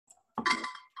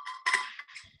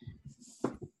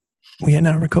We are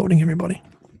now recording, everybody.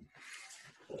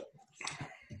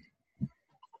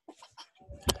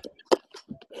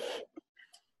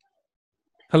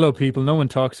 Hello, people. No one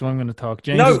talks, so I'm going to talk.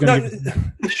 James No, is going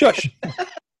to shush.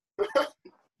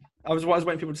 I was waiting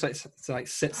for people to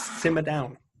simmer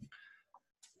down.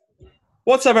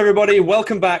 What's up, everybody?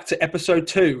 Welcome back to episode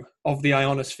 2 of the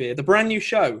Aionosphere, the brand new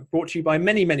show brought to you by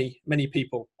many, many, many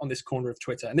people on this corner of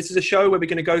Twitter. And this is a show where we're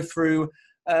going to go through,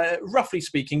 roughly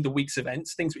speaking, the week's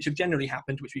events, things which have generally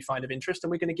happened, which we find of interest,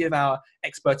 and we're going to give our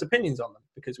expert opinions on them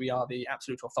because we are the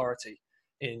absolute authority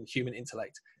in human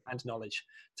intellect and knowledge.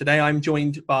 Today, I'm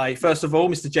joined by, first of all,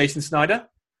 Mr. Jason Snyder.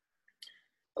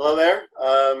 Hello there.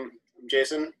 I'm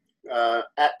Jason,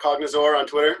 at Cognizor on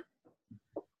Twitter.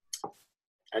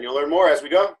 And you'll learn more as we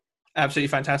go. Absolutely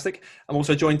fantastic. I'm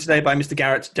also joined today by Mr.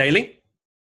 Garrett Dailey.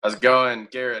 How's it going,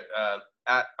 Garrett?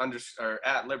 At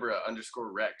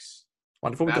Libra_Rex.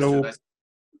 Wonderful. We've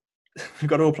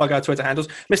got to all plug our Twitter handles.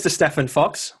 Mr. Steafan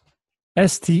Fox.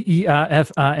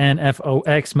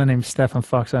 Stefanfox. My name's Steafan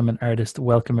Fox. I'm an artist.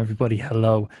 Welcome, everybody.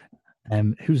 Hello.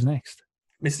 Who's next?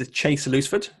 Mr. Chase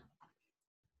Lunceford.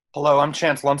 Hello, I'm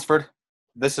Chance Lunceford.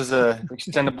 This is a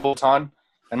extendable ton,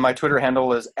 and my Twitter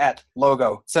handle is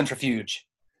 @logocentrifuge.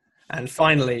 And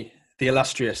finally, the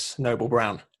illustrious Noble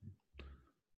Brown.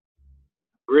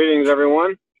 Greetings,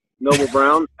 everyone. Noble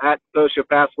Brown, at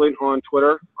Sociopathlete on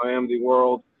Twitter. I am the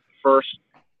world's first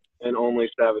and only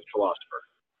savage philosopher.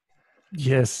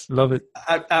 Yes, love it.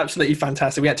 Absolutely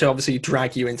fantastic. We had to obviously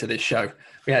drag you into this show.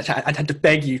 I had to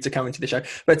beg you to come into the show.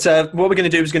 But what we're going to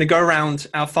do is going to go around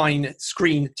our fine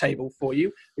screen table for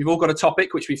you. We've all got a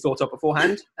topic which we've thought of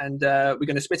beforehand, and we're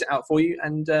going to spit it out for you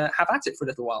and have at it for a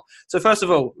little while. So first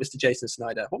of all, Mr. Jason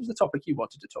Snyder, what was the topic you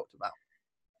wanted to talk about?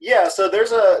 Yeah, so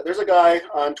there's a guy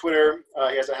on Twitter.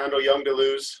 He has a handle Young to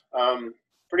Lose.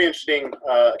 Pretty interesting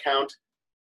account.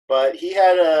 But he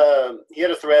had a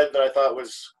thread that I thought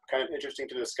was kind of interesting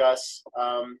to discuss.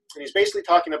 And he's basically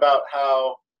talking about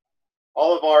how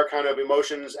all of our kind of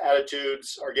emotions,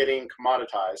 attitudes are getting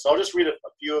commoditized. So I'll just read a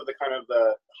few of the kind of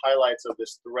the highlights of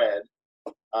this thread.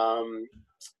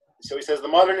 So he says, the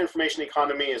modern information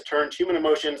economy has turned human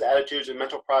emotions, attitudes, and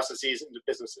mental processes into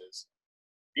businesses.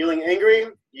 Feeling angry?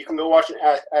 You can go watch an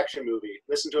action movie,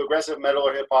 listen to aggressive metal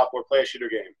or hip-hop, or play a shooter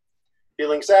game.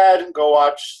 Feeling sad? Go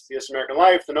watch This American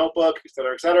Life, The Notebook,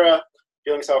 etc., etc.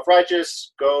 Feeling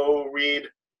self-righteous? Go read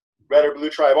Red or Blue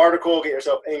Tribe article, get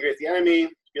yourself angry at the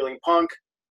enemy. Feeling punk?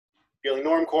 Feeling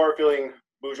normcore? Feeling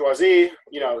bourgeoisie?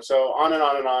 So on and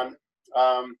on and on.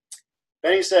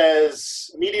 Then he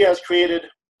says, media has created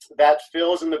that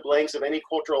fills in the blanks of any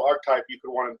cultural archetype you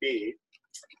could want to be.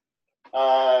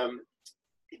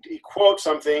 He quotes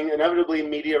something, inevitably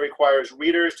media requires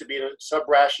readers to be in a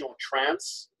sub-rational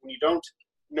trance. When you don't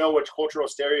know which cultural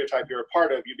stereotype you're a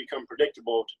part of, you become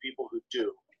predictable to people who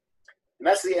do. And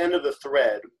that's the end of the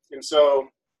thread. And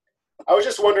so I was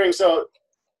just wondering, so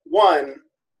one,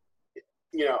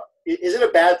 is it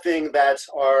a bad thing that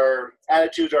our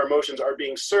attitudes, our emotions are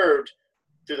being served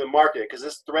through the market? Because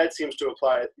this thread seems to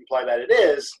imply that it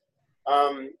is.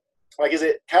 Is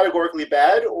it categorically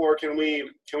bad, or can we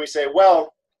say,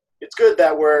 well, it's good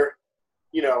that we're,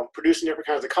 producing different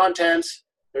kinds of content.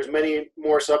 There's many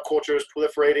more subcultures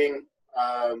proliferating,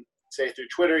 say through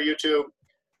Twitter, YouTube.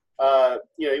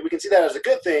 We can see that as a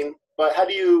good thing. But how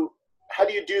do you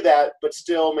do that, but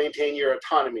still maintain your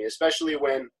autonomy, especially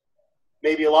when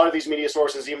maybe a lot of these media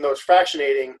sources, even though it's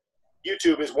fractionating,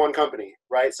 YouTube is one company,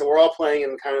 right? So we're all playing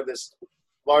in kind of this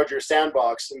larger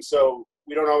sandbox, and so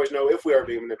we don't always know if we are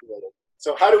being manipulated.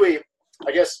 So how do we?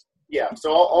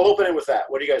 So I'll open it with that.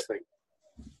 What do you guys think?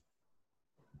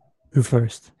 Who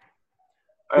first?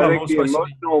 I think the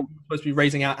emotional... We're supposed to be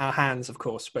raising out our hands, of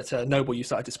course, but Noble, you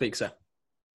started to speak, sir.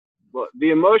 Well,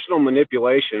 the emotional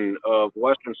manipulation of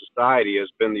Western society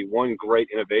has been the one great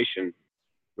innovation in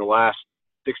the last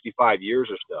 65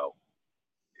 years or so.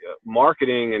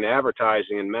 Marketing and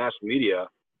advertising and mass media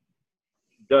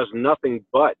does nothing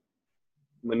but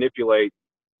manipulate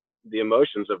the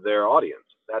emotions of their audience.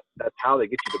 That's how they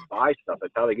get you to buy stuff.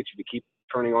 That's how they get you to keep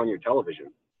turning on your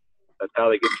television. That's how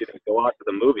they get you to go out to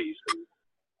the movies. And,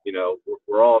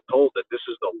 we're all told that this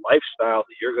is the lifestyle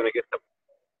that you're going to get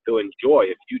to enjoy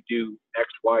if you do X,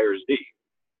 Y, or Z,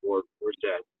 or Z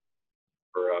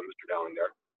for Mr. Dowling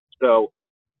there. So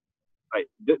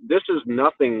this is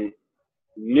nothing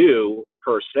new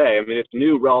per se. I mean, it's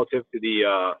new relative to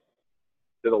the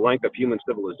length of human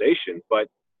civilization, but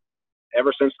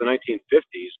ever since the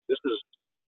 1950s, this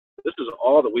is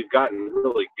all that we've gotten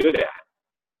really good at.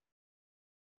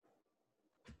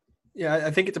 Yeah,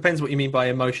 I think it depends what you mean by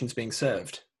emotions being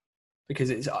served, because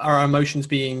are our emotions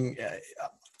being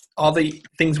are the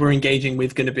things we're engaging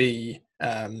with going to be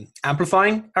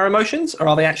amplifying our emotions, or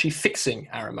are they actually fixing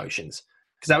our emotions?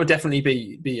 Because that would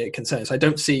definitely be a concern. So I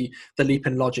don't see the leap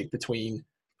in logic between,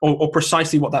 or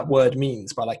precisely what that word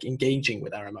means by like engaging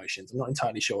with our emotions. I'm not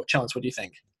entirely sure. Chance, what do you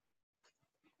think?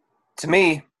 To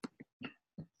me,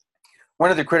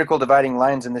 one of the critical dividing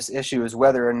lines in this issue is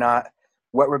whether or not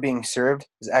what we're being served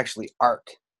is actually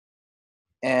art.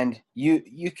 And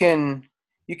you can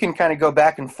kind of go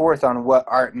back and forth on what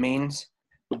art means,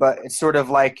 but it's sort of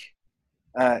like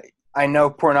I know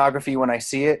pornography when I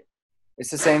see it. It's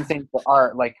the same thing for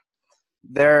art. Like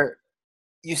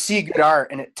you see good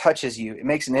art and it touches you. It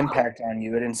makes an impact on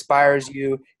you. It inspires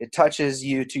you. It touches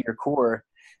you to your core.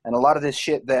 And a lot of this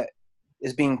shit that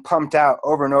is being pumped out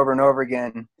over and over and over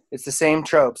again, it's the same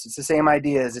tropes. It's the same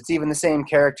ideas. It's even the same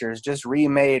characters, just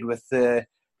remade with the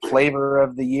flavor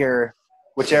of the year,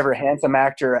 whichever handsome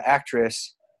actor or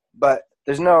actress. But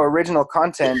there's no original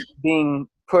content being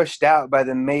pushed out by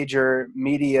the major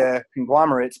media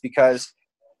conglomerates because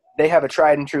they have a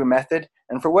tried and true method.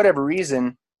 And for whatever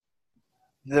reason,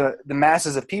 the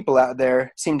masses of people out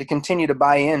there seem to continue to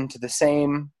buy into the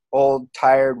same old,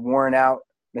 tired, worn out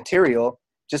material,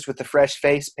 just with the fresh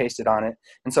face pasted on it.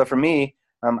 And so for me,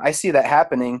 I see that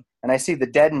happening, and I see the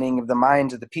deadening of the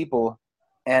minds of the people,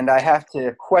 and I have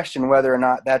to question whether or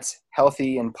not that's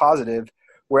healthy and positive.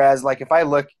 Whereas, like, if I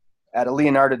look at a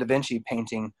Leonardo da Vinci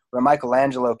painting or a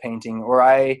Michelangelo painting, or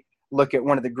I look at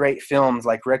one of the great films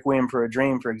like Requiem for a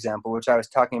Dream, for example, which I was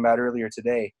talking about earlier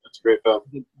today. That's a great film.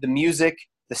 The music,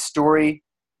 the story,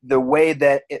 the way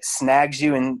that it snags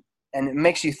you and it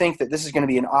makes you think that this is going to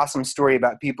be an awesome story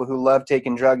about people who love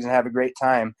taking drugs and have a great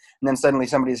time. And then suddenly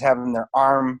somebody's having their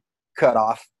arm cut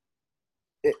off.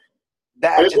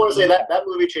 I just want to say that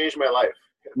movie changed my life.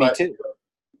 Me too.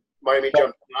 Miami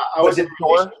jumped. I was in a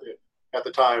relationship at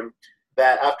the time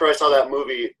that after I saw that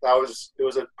movie, it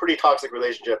was a pretty toxic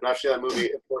relationship. And after that movie,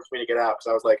 it forced me to get out because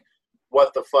I was like,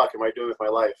 what the fuck am I doing with my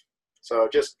life? So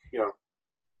just,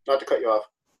 not to cut you off.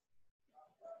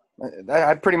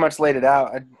 I pretty much laid it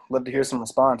out. I'd love to hear some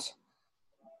response.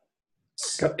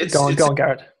 Go on,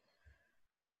 Garrett.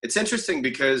 It's interesting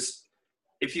because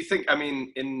if you think,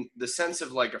 in the sense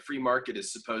of like a free market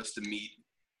is supposed to meet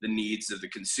the needs of the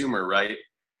consumer, right?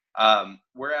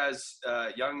 Whereas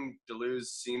young Deleuze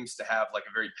seems to have like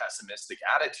a very pessimistic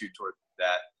attitude toward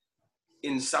that.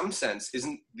 In some sense,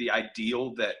 isn't the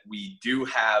ideal that we do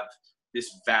have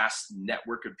this vast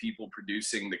network of people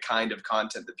producing the kind of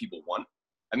content that people want?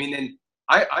 And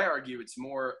I argue it's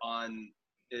more on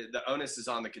the onus is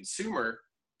on the consumer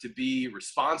to be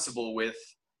responsible with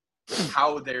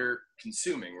how they're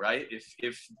consuming, right?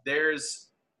 If there's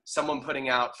someone putting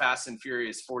out Fast and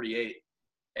Furious 48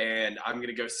 and I'm going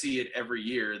to go see it every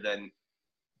year, then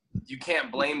you can't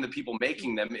blame the people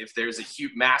making them if there's a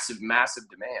huge, massive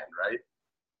demand, right?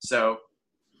 So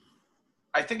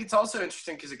I think it's also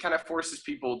interesting because it kind of forces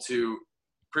people to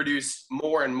produce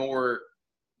more and more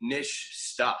niche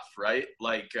stuff, right?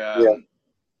 Like if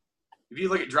you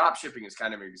look at drop shipping as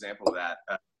kind of an example of that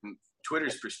from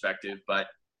Twitter's perspective, but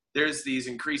there's these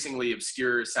increasingly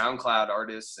obscure SoundCloud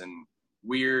artists and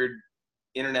weird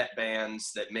internet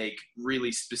bands that make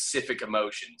really specific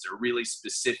emotions or really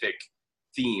specific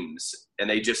themes, and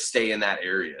they just stay in that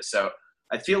area. So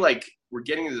I feel like we're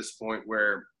getting to this point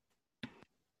where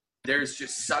there's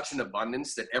just such an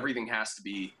abundance that everything has to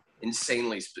be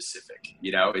insanely specific.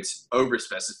 It's over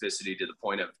specificity to the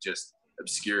point of just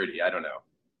obscurity. I don't know.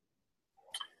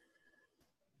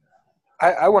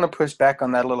 I want to push back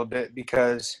on that a little bit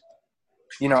because,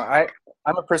 I'm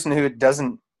a person who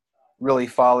doesn't really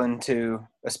fall into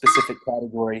a specific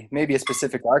category, maybe a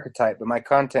specific archetype, but my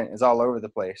content is all over the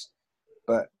place.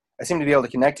 But I seem to be able to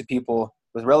connect to people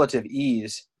with relative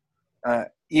ease,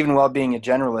 even while being a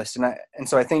generalist. And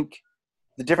so I think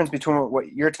the difference between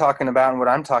what you're talking about and what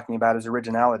I'm talking about is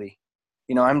originality.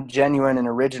 I'm genuine and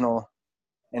original,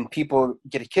 and people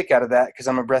get a kick out of that because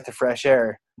I'm a breath of fresh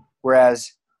air.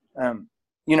 Whereas,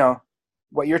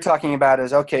 what you're talking about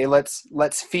is, okay,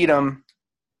 let's feed them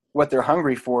what they're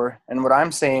hungry for. And what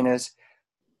I'm saying is,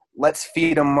 let's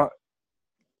feed them what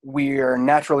we are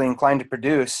naturally inclined to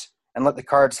produce and let the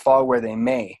cards fall where they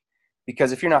may.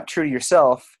 Because if you're not true to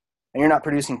yourself and you're not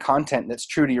producing content that's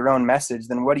true to your own message,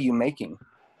 then what are you making?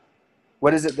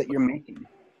 What is it that you're making?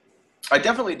 I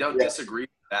definitely don't disagree with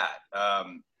that.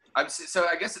 So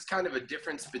I guess it's kind of a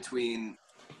difference between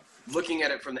looking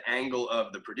at it from the angle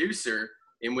of the producer,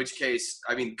 in which case,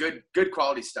 good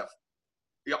quality stuff,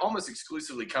 it almost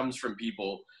exclusively comes from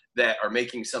people that are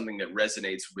making something that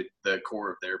resonates with the core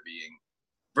of their being,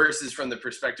 versus from the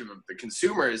perspective of the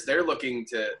consumer, is they're looking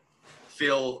to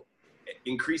fill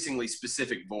increasingly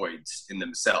specific voids in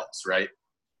themselves, right?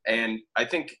 And I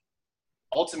think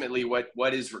ultimately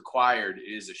what is required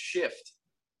is a shift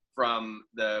from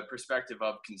the perspective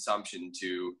of consumption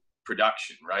to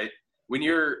production, right? When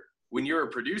you're a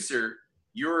producer,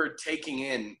 you're taking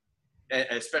in,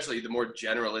 especially the more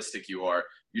generalistic you are,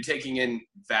 you're taking in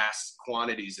vast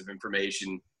quantities of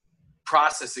information,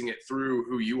 processing it through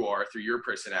who you are, through your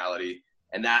personality,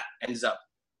 and that ends up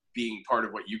being part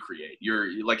of what you create.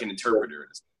 You're like an interpreter.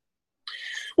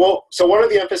 Well, so one of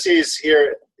the emphases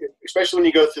here, especially when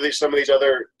you go through some of these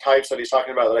other types that he's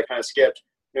talking about that I kind of skipped,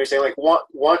 he's saying like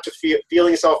want to feel,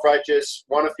 feeling self-righteous,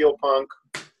 want to feel punk,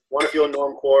 want to feel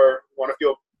normcore, want to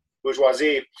feel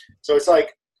bourgeoisie. So it's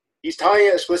like he's tying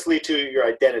it explicitly to your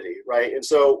identity, right? And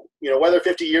so, whether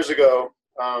 50 years ago,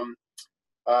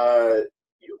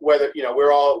 whether,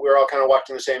 we're all kind of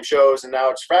watching the same shows and now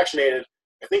it's fractionated,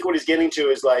 I think what he's getting to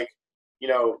is like,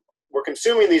 we're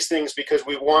consuming these things because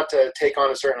we want to take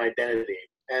on a certain identity.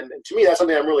 And to me, that's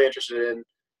something I'm really interested in,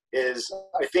 is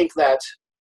I think that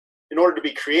in order to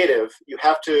be creative, you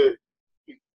have to,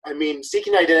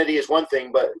 seeking identity is one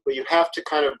thing, but you have to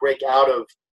kind of break out of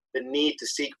the need to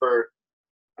seek for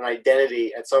an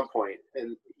identity at some point.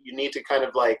 And you need to kind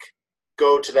of like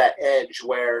go to that edge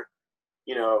where,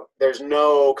 there's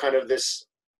no kind of this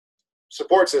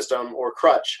support system or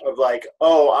crutch of like,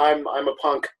 oh, I'm a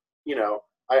punk,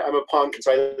 I'm a punk, and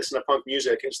so I listen to punk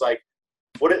music. It's like,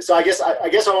 so I guess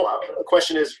a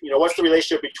question is, what's the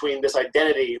relationship between this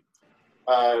identity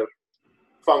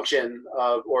function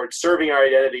or serving our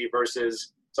identity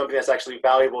versus something that's actually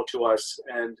valuable to us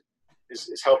and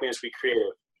is helping us be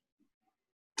creative?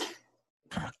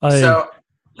 I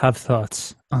have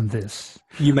thoughts on this.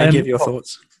 You may give your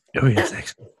thoughts. Oh yes,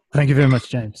 excellent. Thank you very much,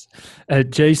 James.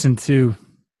 Jason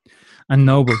and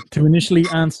Noble, to initially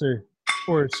answer,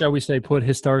 or shall we say put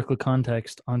historical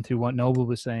context onto what Noble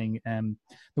was saying, there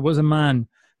was a man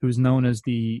who's known as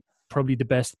probably the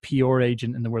best PR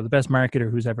agent in the world, the best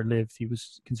marketer who's ever lived. He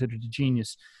was considered a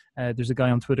genius. There's a guy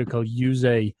on Twitter called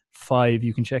Use5.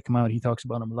 You can check him out. He talks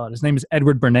about him a lot. His name is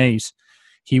Edward Bernays.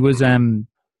 He was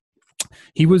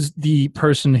the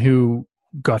person who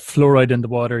got fluoride in the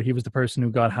water. He was the person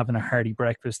who got having a hearty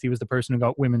breakfast. He was the person who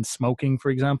got women smoking, for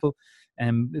example,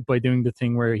 by doing the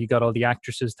thing where he got all the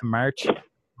actresses to march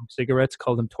cigarettes,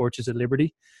 called them Torches of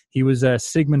Liberty. He was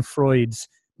Sigmund Freud's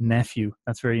nephew.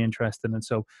 That's very interesting. And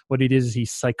so what he did is he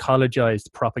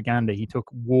psychologized propaganda. He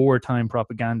took wartime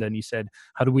propaganda and he said,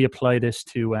 how do we apply this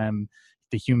to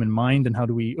the human mind, and how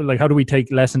do we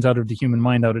take lessons out of the human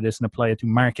mind out of this and apply it to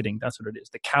marketing? That's what it is,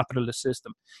 the capitalist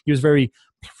system. He was very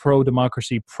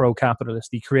pro-democracy, pro-capitalist.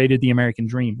 He created the American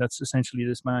dream. That's essentially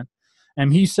this man.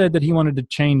 And he said that he wanted to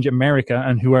change America,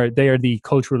 and they are the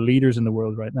cultural leaders in the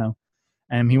world right now.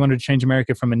 He wanted to change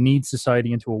America from a needs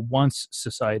society into a wants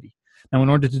society. Now, in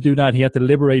order to do that, he had to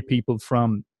liberate people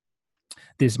from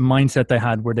this mindset they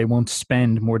had where they won't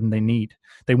spend more than they need.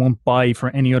 They won't buy for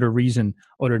any other reason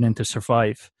other than to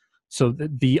survive. So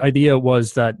the idea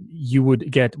was that you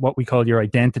would get what we call your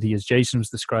identity, as Jason was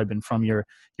describing, from your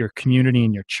community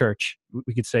and your church.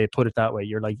 We could say, put it that way.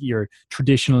 You're like your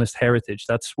traditionalist heritage.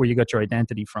 That's where you got your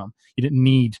identity from. You didn't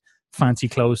need fancy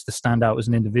clothes to stand out as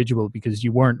an individual because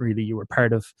you weren't really. You were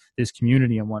part of this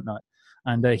community and whatnot.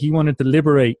 And he wanted to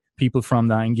liberate people from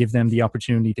that and give them the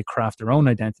opportunity to craft their own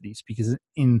identities, because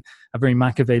in a very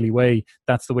Machiavelli way,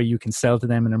 that's the way you can sell to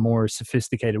them in a more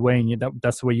sophisticated way. And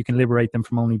that's the way you can liberate them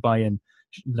from only buying,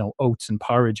 oats and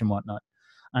porridge and whatnot.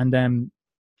 And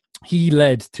he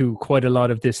led to quite a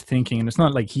lot of this thinking. And it's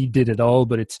not like he did it all,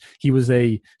 but he was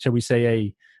shall we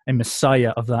say, a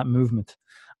messiah of that movement.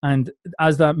 And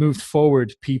as that moved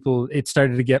forward, it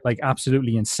started to get like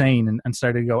absolutely insane and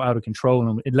started to go out of control.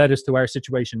 And it led us to our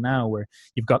situation now where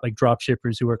you've got like drop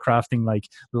shippers who are crafting like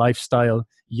lifestyle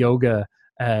yoga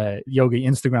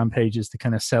Instagram pages to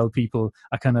kind of sell people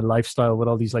a kind of lifestyle with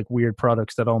all these like weird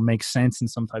products that all make sense in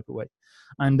some type of way.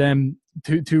 And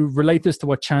to relate this to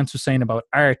what Chance was saying about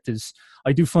art is,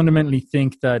 I do fundamentally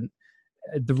think that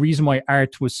the reason why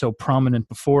art was so prominent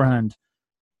beforehand,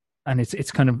 and it's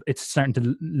starting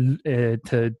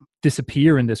to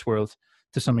disappear in this world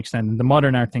to some extent. And the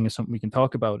modern art thing is something we can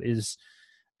talk about. Is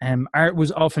art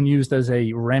was often used as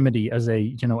a remedy, as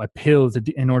a pill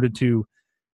in order to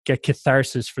get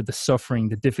catharsis for the suffering,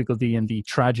 the difficulty, and the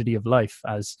tragedy of life,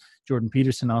 as Jordan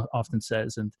Peterson often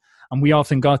says. And we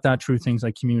often got that through things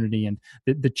like community, and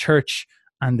the church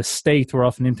and the state were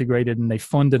often integrated, and they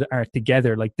funded art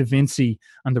together, like Da Vinci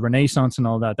and the Renaissance and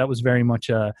all that. That was very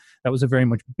much a very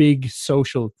much big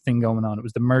social thing going on. It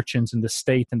was the merchants and the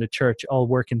state and the church all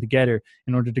working together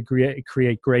in order to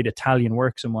create great Italian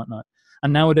works and whatnot.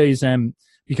 And nowadays,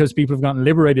 because people have gotten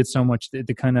liberated so much,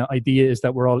 the kind of idea is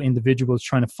that we're all individuals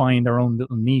trying to find our own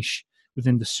little niche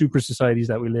within the super societies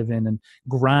that we live in, and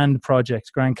grand projects,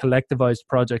 grand collectivized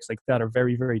projects like that are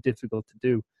very, very difficult to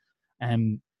do.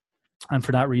 And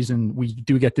for that reason, we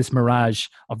do get this mirage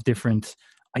of different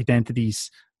identities,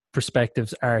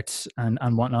 perspectives, arts,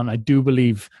 and whatnot. I do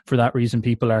believe for that reason,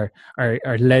 people are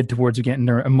led towards getting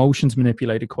their emotions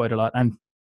manipulated quite a lot. And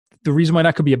the reason why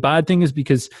that could be a bad thing is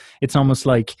because it's almost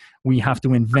like we have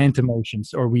to invent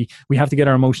emotions, or we have to get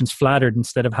our emotions flattered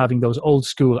instead of having those old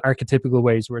school archetypical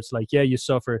ways where it's like, yeah, you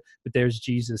suffer, but there's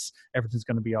Jesus, everything's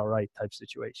going to be all right type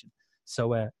situation.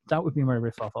 So that would be my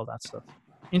riff off all that stuff.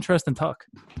 Interesting talk.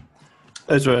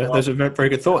 Those are very, very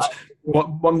good thoughts. What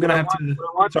I'm going to have to...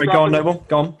 Sorry, go on, Noble.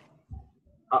 Go on.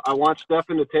 I want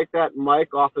Steafan to take that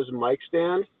mic off his mic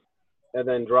stand and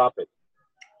then drop it.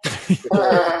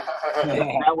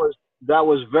 That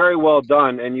was very well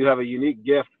done, and you have a unique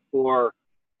gift for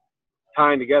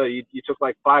tying together. You took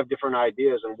like 5 different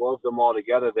ideas and wove them all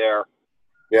together there.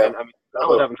 Yeah. And, I mean, I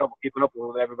was having trouble keeping up with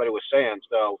what everybody was saying.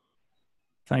 So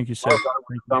thank you, sir.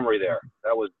 Summary there.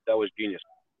 That was genius.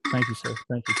 Thank you, sir.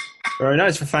 Thank you. Very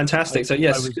nice. Fantastic. So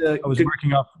yes, I was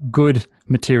working off good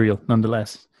material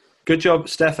nonetheless. Good job,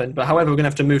 Steafan. But however, we're going to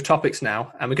have to move topics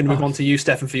now, and we're going to move on to you,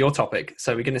 Steafan, for your topic.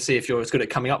 So we're going to see if you're as good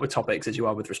at coming up with topics as you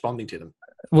are with responding to them.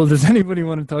 Well, does anybody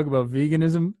want to talk about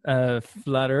veganism,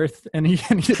 flat Earth, any of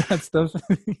that stuff?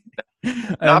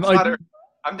 Not flat Earth.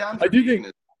 I'm down for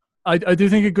veganism. I do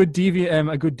think a good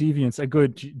deviance.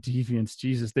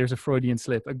 Jesus, there's a Freudian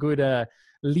slip. A good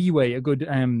leeway, a good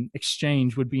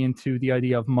exchange would be into the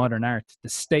idea of modern art, the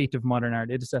state of modern art.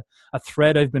 It is a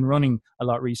thread I've been running a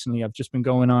lot recently. I've just been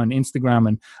going on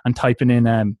Instagram and typing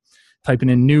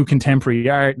in new contemporary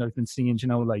art, and I've been seeing,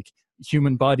 like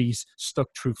human bodies stuck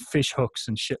through fish hooks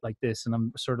and shit like this, and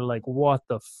I'm sort of like, what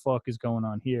the fuck is going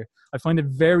on here? I find it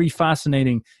very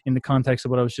fascinating in the context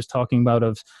of what I was just talking about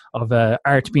of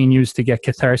art being used to get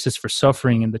catharsis for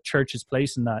suffering, and the church's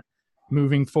place in that,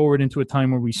 moving forward into a time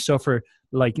where we suffer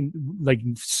like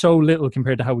so little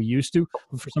compared to how we used to,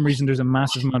 but for some reason there's a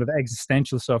massive amount of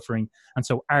existential suffering, and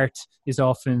so art is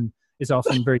often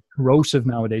very corrosive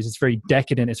nowadays. It's very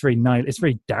decadent, it's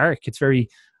very dark, it's very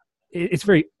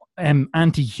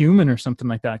anti-human or something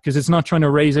like that, because it's not trying to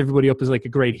raise everybody up as like a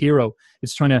great hero.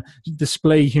 It's trying to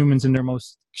display humans in their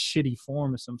most shitty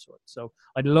form of some sort. So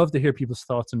I'd love to hear people's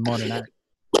thoughts on modern art.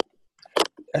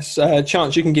 Yes,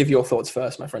 Chance, you can give your thoughts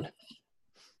first, my friend.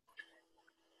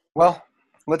 Well,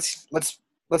 let's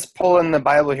pull in the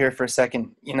Bible here for a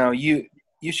second. You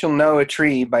shall know a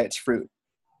tree by its fruit.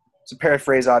 It's a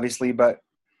paraphrase, obviously, but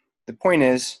the point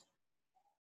is,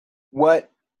 what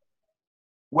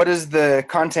is the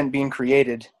content being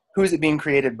created? Who is it being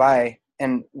created by?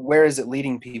 And where is it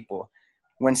leading people?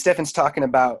 When Stefan's talking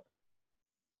about,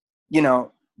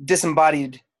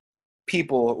 disembodied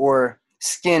people, or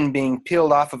skin being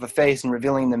peeled off of a face and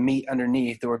revealing the meat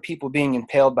underneath, or people being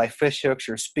impaled by fish hooks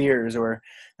or spears, or,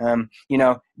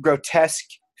 grotesque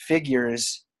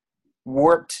figures,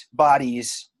 warped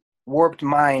bodies, warped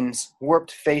minds,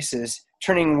 warped faces,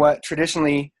 turning what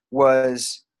traditionally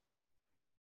was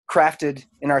crafted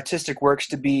in artistic works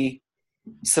to be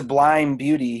sublime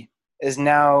beauty is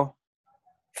now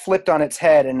flipped on its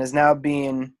head and is now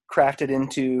being crafted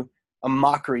into a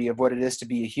mockery of what it is to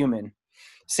be a human.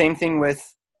 Same thing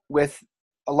with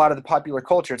a lot of the popular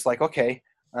culture. It's like, okay,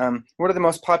 what are the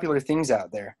most popular things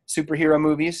out there? Superhero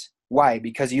movies. Why?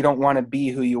 Because you don't want to be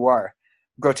who you are.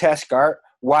 Grotesque art.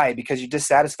 Why? Because you're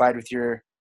dissatisfied with your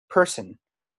person.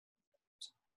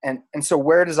 And so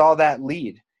where does all that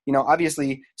lead?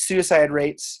 Obviously suicide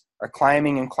rates are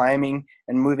climbing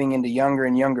and moving into younger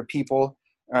and younger people.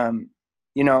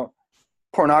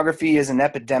 Pornography is an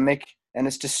epidemic, and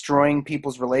it's destroying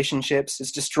people's relationships.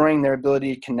 It's destroying their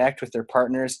ability to connect with their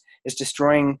partners. It's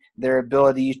destroying their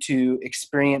ability to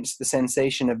experience the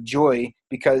sensation of joy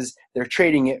because they're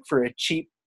trading it for a cheap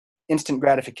instant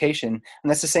gratification. And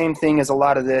that's the same thing as a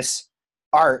lot of this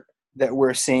art that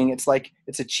we're seeing. It's like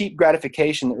it's a cheap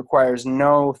gratification that requires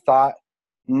no thought,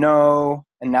 no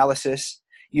analysis.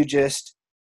 You just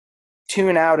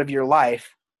tune out of your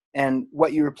life, and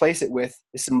what you replace it with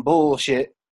is some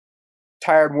bullshit,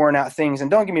 tired, worn out things.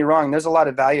 And don't get me wrong, there's a lot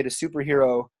of value to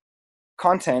superhero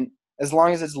content as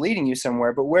long as it's leading you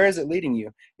somewhere. But where is it leading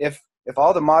you? If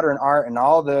all the modern art and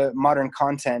all the modern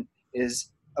content is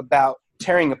about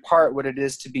tearing apart what it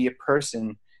is to be a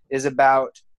person, is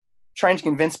about trying to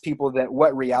convince people that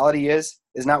what reality is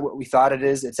not what we thought it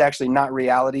is. It's actually not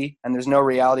reality, and there's no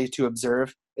reality to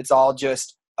observe. It's all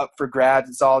just up for grabs.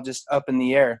 It's all just up in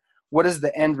the air. What is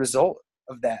the end result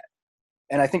of that?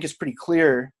 And I think it's pretty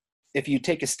clear if you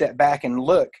take a step back and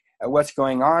look at what's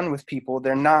going on with people,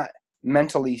 they're not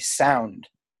mentally sound.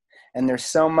 And there's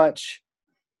so much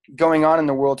going on in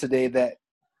the world today that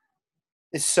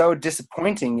is so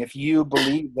disappointing if you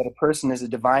believe that a person is a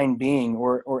divine being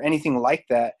or anything like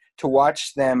that, to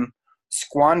watch them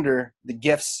squander the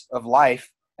gifts of life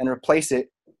and replace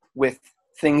it with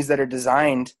things that are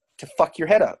designed to fuck your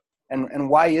head up. And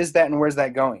why is that, and where's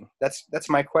that going? That's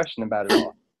my question about it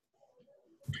all.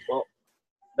 Well,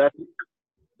 that's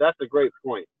a great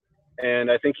point.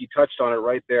 And I think you touched on it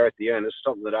right there at the end. It's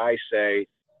something that I say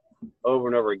over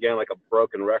and over again, like a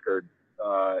broken record,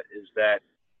 is that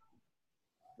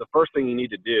the first thing you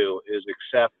need to do is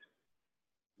accept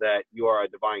that you are a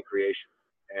divine creation.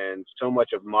 And so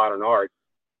much of modern art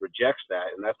rejects that.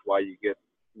 And that's why you get,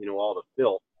 all the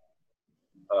filth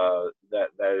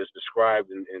that is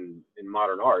described in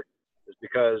modern art, is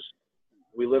because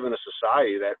we live in a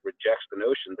society that rejects the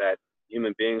notion that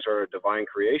human beings are a divine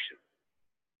creation.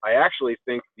 I actually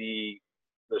think the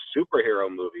superhero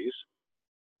movies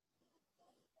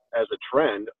as a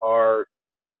trend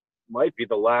might be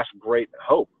the last great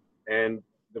hope. And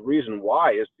the reason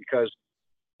why is because,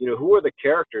 who are the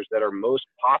characters that are most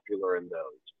popular in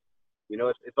those?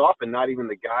 It's often not even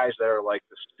the guys that are like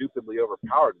the stupidly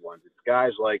overpowered ones. It's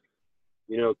guys like,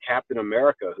 Captain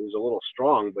America, who's a little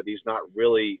strong, but he's not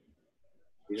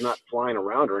flying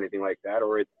around or anything like that.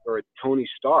 Or a Tony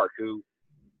Stark, who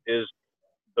is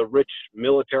the rich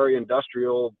military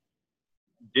industrial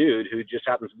dude who just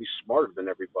happens to be smarter than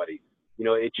everybody.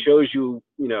 It shows you,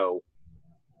 the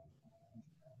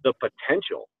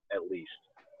potential, at least,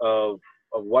 of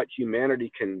what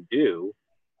humanity can do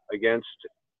against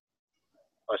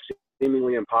a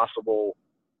seemingly impossible,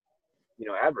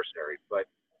 adversary. But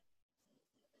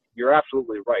you're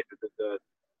absolutely right. The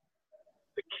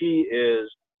key is,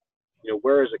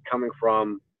 where is it coming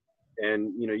from?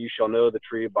 And, you shall know the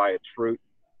tree by its fruit.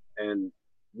 And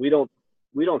we don't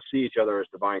see each other as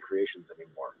divine creations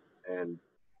anymore. And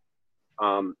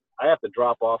I have to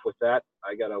drop off with that.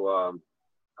 I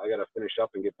gotta finish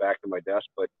up and get back to my desk.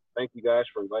 But thank you guys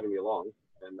for inviting me along.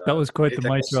 And that was quite the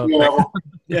mic drop.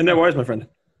 Yeah, no worries, my friend.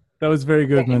 That was very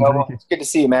good, man. Thank you. It's good to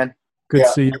see you, man. Good to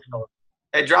see you.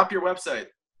 Hey, drop your website.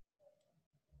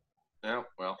 No,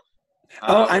 well.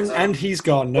 And he's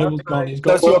gone. Noble's gone. He's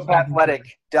got Sociopathletic.com.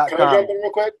 Can I jump in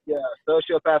real quick? Yeah,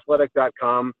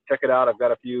 sociopathletic.com. Check it out. I've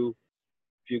got a few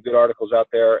good articles out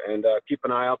there, and keep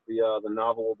an eye out. The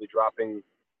novel will be dropping.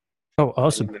 Oh,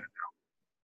 awesome.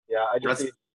 Yeah, I just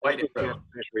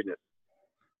finished reading it.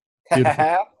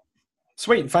 Beautiful.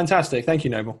 Sweet, fantastic. Thank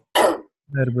you, Noble.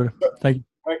 Thank you.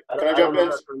 Can I jump in?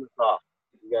 Turn this off.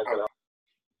 You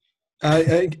guys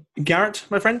got Garrett,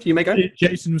 my friend, you may go.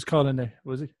 Jason was calling there,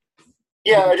 was he?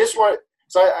 Yeah, I just want.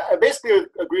 So I basically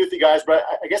agree with you guys, but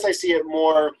I guess I see it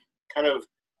more kind of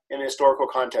in a historical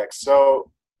context. So,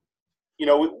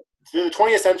 through the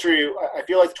 20th century, I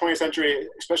feel like the 20th century,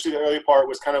 especially the early part,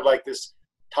 was kind of like this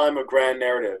time of grand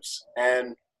narratives.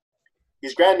 And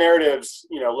these grand narratives,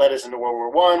 led us into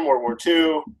World War I, World War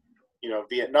II,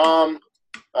 Vietnam.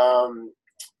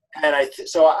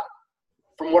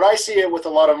 From what I see it with a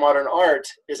lot of modern art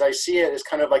is I see it as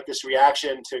kind of like this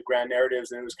reaction to grand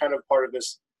narratives. And it was kind of part of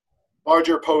this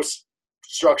larger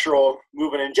post-structural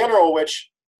movement in general,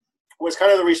 which was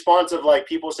kind of the response of like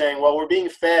people saying, well, we're being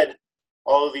fed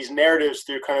all of these narratives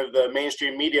through kind of the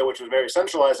mainstream media, which was very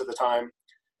centralized at the time.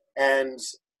 And,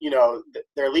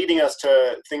 they're leading us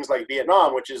to things like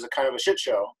Vietnam, which is a kind of a shit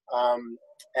show.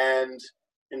 And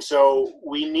so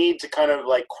we need to kind of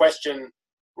like question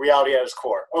reality at its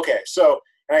core. Okay. So,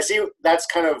 and I see that's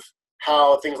kind of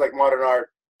how things like modern art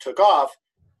took off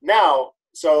now.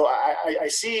 So I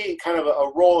see kind of a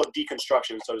role of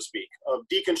deconstruction, so to speak, of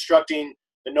deconstructing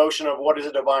the notion of what is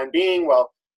a divine being.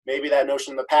 Well, maybe that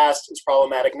notion in the past is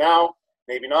problematic now,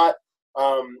 maybe not.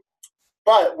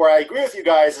 But where I agree with you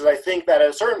guys is I think that at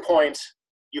a certain point,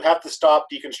 you have to stop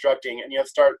deconstructing and you have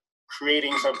to start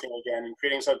creating something again and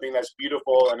creating something that's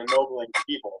beautiful and ennobling to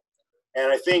people.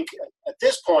 And I think at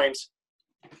this point,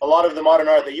 a lot of the modern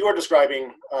art that you are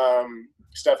describing,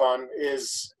 Steafan,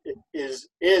 is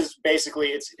basically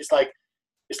it's like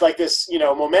this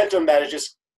momentum that is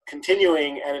just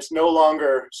continuing, and it's no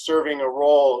longer serving a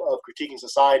role of critiquing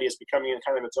society. It's becoming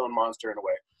kind of its own monster in a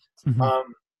way.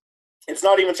 Mm-hmm. It's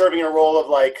not even serving a role of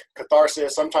like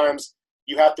catharsis. Sometimes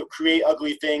you have to create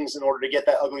ugly things in order to get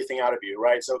that ugly thing out of you,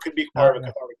 right? So it could be part of a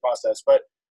cathartic process. But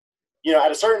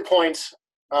at a certain point,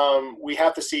 we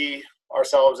have to see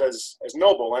ourselves as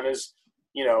noble and as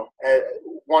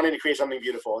wanting to create something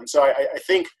beautiful. And so I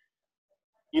think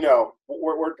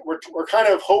we're kind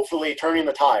of hopefully turning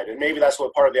the tide, and maybe that's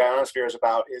what part of the Aionosphere is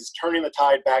about, is turning the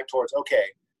tide back towards, okay,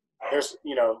 there's,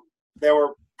 there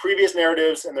were previous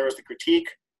narratives and there was the critique.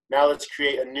 Now let's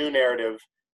create a new narrative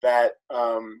that,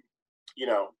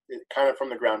 kind of from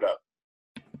the ground up.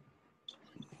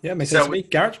 Yeah, makes sense to me.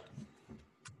 Garrett?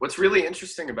 What's really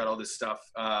interesting about all this stuff,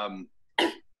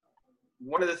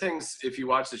 one of the things, if you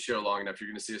watch the show long enough, you're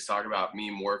going to see us talk about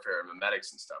meme warfare and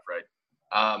memetics and stuff, right?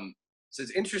 So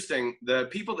it's interesting. The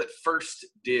people that first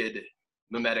did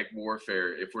memetic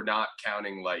warfare, if we're not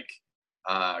counting like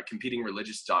competing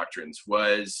religious doctrines,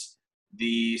 was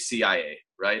the CIA,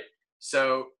 right?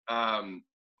 So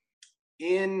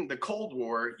in the Cold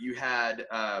War, you had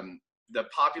the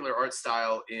popular art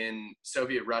style in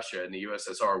Soviet Russia and the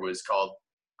USSR was called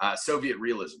Soviet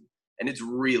realism. And it's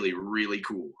really, really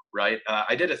cool, right?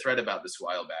 I did a thread about this a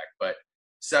while back, but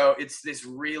so it's this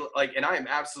real, like, and I am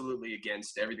absolutely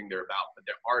against everything they're about, but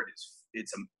their art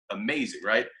it's amazing,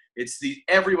 right?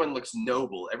 Everyone looks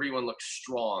noble. Everyone looks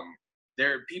strong.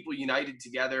 There are people united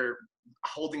together,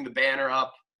 holding the banner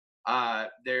up.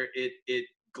 It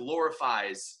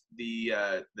glorifies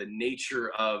the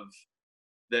nature of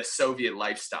the Soviet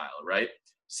lifestyle, right?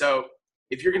 So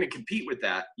if you're going to compete with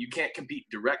that, you can't compete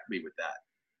directly with that.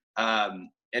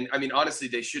 And I mean, honestly,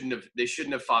 they shouldn't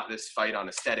have fought this fight on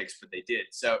aesthetics, but they did.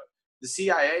 So the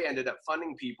CIA ended up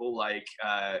funding people like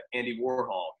Andy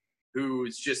Warhol,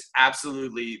 who's just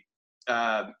absolutely,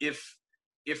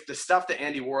 if the stuff that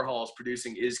Andy Warhol is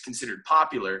producing is considered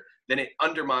popular, then it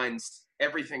undermines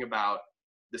everything about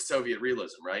the Soviet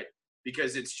realism, right?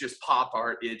 Because it's just pop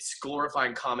art. It's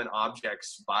glorifying common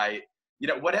objects by,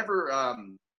 whatever.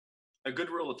 A good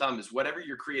rule of thumb is whatever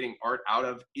you're creating art out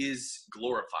of is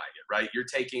glorifying it, right? You're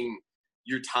taking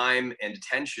your time and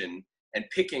attention and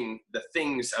picking the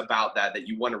things about that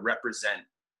you want to represent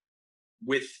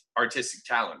with artistic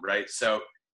talent, right? So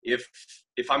if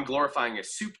I'm glorifying a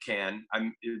soup can,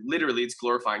 it's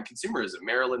glorifying consumerism,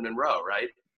 Marilyn Monroe, right?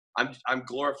 I'm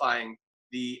glorifying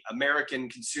the American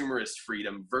consumerist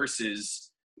freedom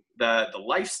versus the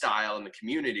lifestyle and the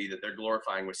community that they're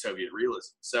glorifying with Soviet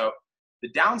realism. So the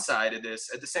downside of this,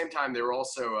 at the same time, there were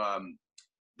also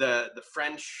the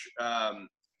French,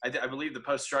 I believe the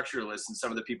post-structuralists and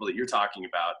some of the people that you're talking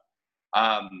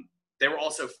about, they were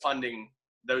also funding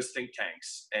those think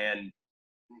tanks. And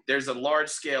there's a large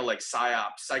scale like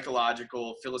PSYOP,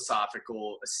 psychological,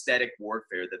 philosophical, aesthetic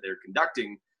warfare that they're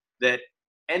conducting that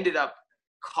ended up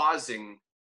causing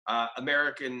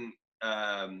American,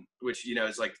 which,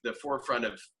 is like the forefront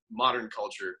of modern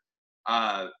culture,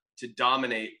 to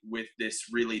dominate with this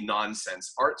really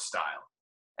nonsense art style.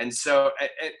 And so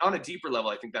on a deeper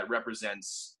level, I think that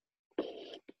represents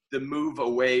the move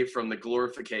away from the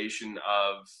glorification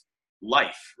of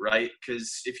life, right?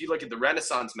 Because if you look at the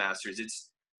Renaissance masters, it's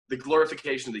the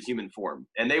glorification of the human form.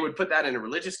 And they would put that in a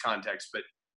religious context, but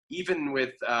even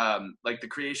with like the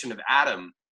creation of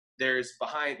Adam, there's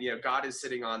behind, God is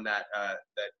sitting on that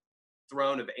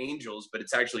throne of angels, but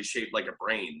it's actually shaped like a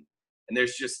brain. And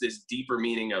there's just this deeper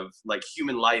meaning of like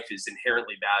human life is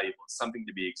inherently valuable. It's something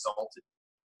to be exalted.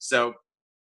 So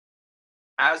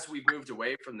as we've moved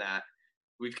away from that,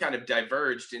 we've kind of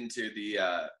diverged into the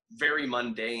very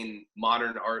mundane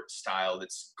modern art style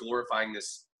that's glorifying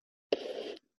this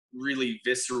really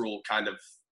visceral kind of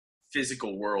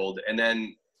physical world. And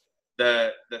then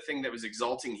the thing that was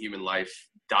exalting human life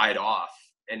died off,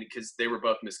 and because they were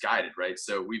both misguided, right?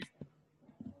 So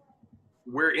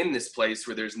we're in this place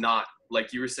where there's not,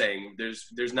 like you were saying,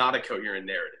 there's not a coherent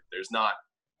narrative. There's not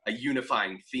a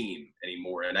unifying theme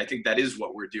anymore. And I think that is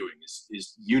what we're doing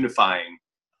is unifying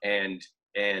and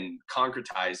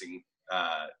concretizing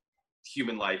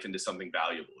human life into something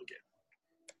valuable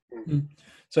again. Mm-hmm.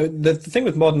 So the thing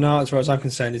with modern art, as far as I'm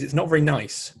concerned, is it's not very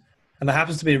nice. And that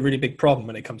happens to be a really big problem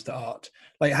when it comes to art.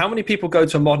 Like, how many people go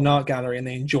to a modern art gallery and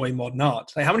they enjoy modern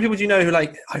art? Like, how many people do you know who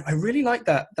I really like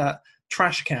that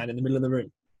trash can in the middle of the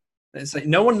room? It's like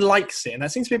no one likes it, and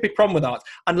that seems to be a big problem with art,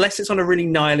 unless it's on a really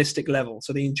nihilistic level.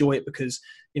 So they enjoy it because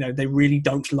they really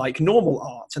don't like normal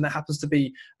art, and that happens to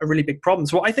be a really big problem.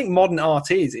 So what I think modern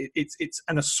art is, it's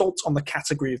an assault on the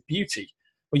category of beauty,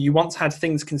 where you once had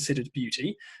things considered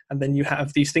beauty, and then you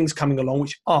have these things coming along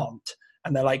which aren't,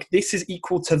 and they're like, this is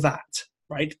equal to that,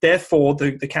 right? Therefore,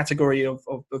 the category of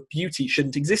beauty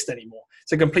shouldn't exist anymore.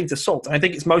 It's a complete assault, and I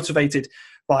think it's motivated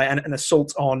by an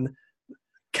assault on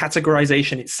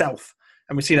categorization itself,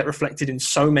 and we see that reflected in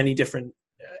so many different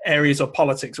areas of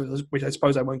politics, which I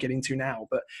suppose I won't get into now,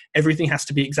 but everything has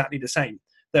to be exactly the same.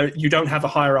 You don't have a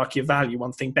hierarchy of value,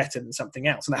 one thing better than something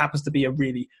else, and that happens to be a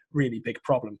really, really big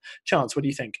problem. Chance, what do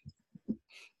you think?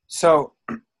 So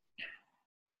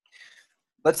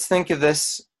let's think of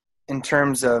this in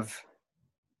terms of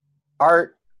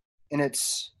art in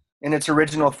its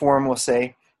original form, we'll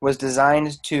say, was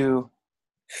designed to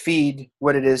feed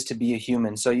what it is to be a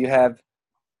human. So you have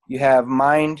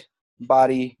mind,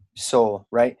 body, soul,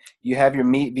 right? You have your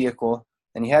meat vehicle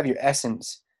and you have your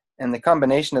essence. And the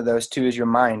combination of those two is your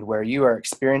mind, where you are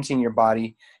experiencing your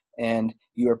body and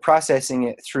you are processing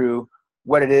it through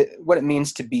what it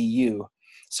means to be you.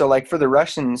 So like for the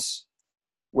Russians,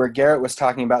 where Garrett was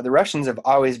talking about, the Russians have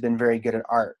always been very good at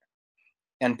art.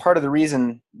 And part of the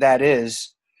reason that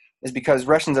is because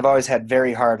Russians have always had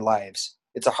very hard lives.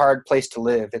 It's a hard place to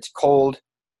live. It's cold.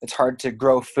 It's hard to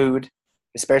grow food,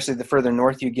 especially the further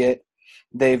north you get.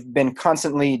 They've been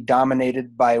constantly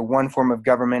dominated by one form of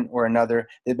government or another.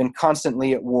 They've been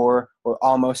constantly at war or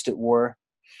almost at war.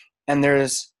 And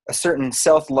there's a certain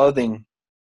self-loathing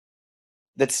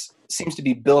that seems to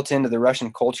be built into the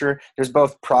Russian culture. There's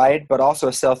both pride, but also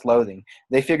a self-loathing.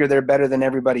 They figure they're better than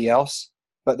everybody else,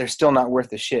 but they're still not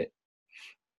worth a shit.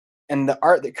 And the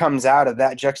art that comes out of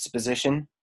that juxtaposition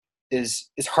is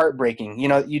heartbreaking.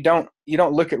 You don't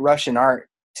look at Russian art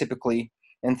typically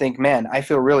and think, man, I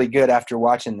feel really good after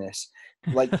watching this.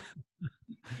 Like,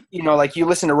 like you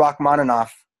listen to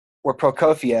Rachmaninoff or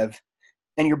Prokofiev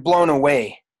and you're blown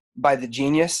away by the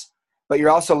genius, but you're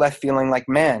also left feeling like,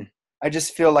 man, I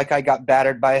just feel like I got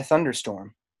battered by a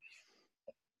thunderstorm.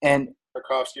 And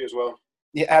Tarkovsky as well.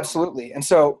 Yeah, absolutely. And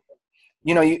so,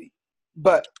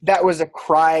 but that was a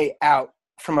cry out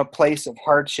from a place of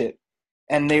hardship,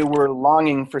 and they were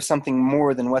longing for something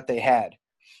more than what they had.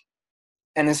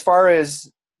 And as far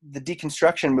as the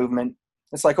deconstruction movement,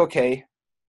 it's like, okay,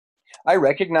 I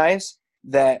recognize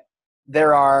that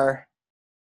there are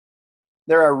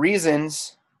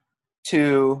reasons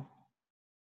to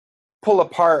pull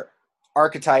apart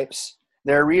archetypes.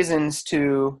 There are reasons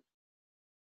to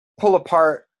pull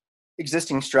apart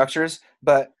existing structures,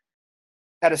 but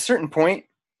at a certain point,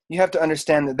 you have to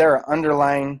understand that there are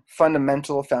underlying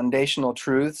fundamental foundational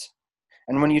truths.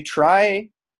 And when you try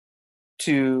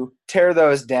to tear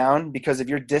those down because of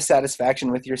your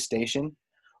dissatisfaction with your station,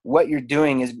 what you're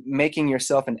doing is making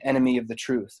yourself an enemy of the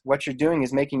truth. What you're doing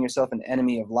is making yourself an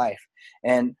enemy of life.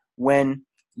 And when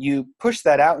you push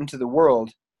that out into the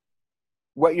world,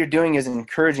 what you're doing is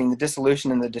encouraging the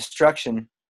dissolution and the destruction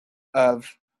of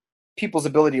people's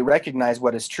ability to recognize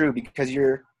what is true, because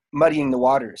you're muddying the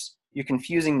waters. You're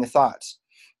confusing the thoughts.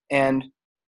 And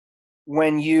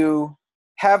when you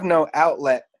have no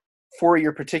outlet for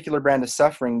your particular brand of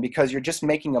suffering because you're just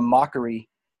making a mockery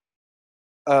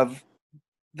of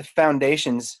the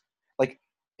foundations, like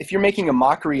if you're making a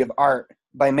mockery of art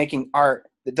by making art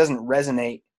that doesn't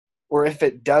resonate, or if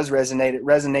it does resonate, it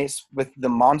resonates with the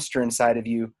monster inside of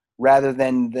you rather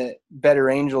than the better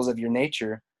angels of your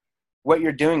nature, what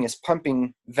you're doing is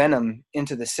pumping venom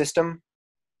into the system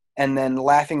and then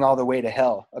laughing all the way to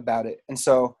hell about it. And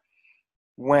so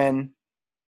when,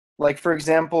 like, for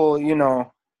example,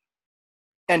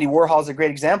 Andy Warhol's a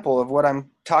great example of what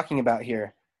I'm talking about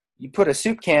here. You put a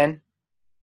soup can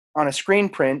on a screen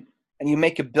print and you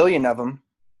make 1 billion of them,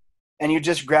 and you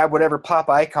just grab whatever pop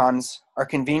icons are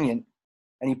convenient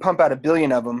and you pump out 1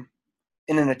 billion of them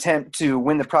in an attempt to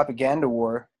win the propaganda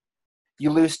war.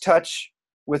 You lose touch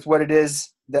with what it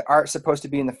is that art's supposed to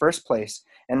be in the first place.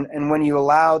 And when you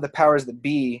allow the powers that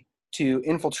be to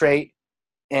infiltrate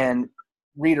and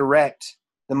redirect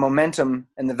the momentum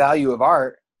and the value of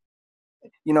art,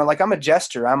 like I'm a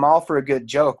jester, I'm all for a good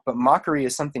joke, but mockery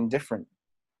is something different.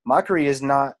 Mockery is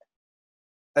not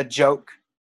a joke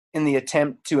in the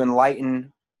attempt to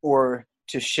enlighten or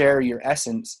to share your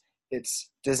essence. It's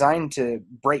designed to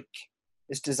break.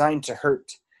 It's designed to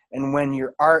hurt. And when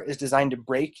your art is designed to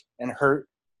break and hurt,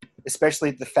 especially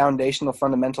at the foundational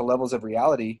fundamental levels of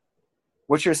reality,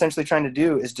 what you're essentially trying to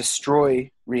do is destroy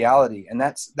reality. And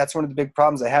that's one of the big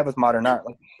problems I have with modern art.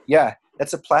 Like, yeah,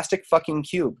 that's a plastic fucking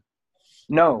cube.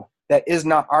 No, that is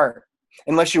not art.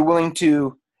 Unless you're willing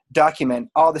to document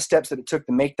all the steps that it took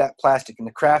to make that plastic and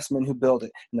the craftsmen who built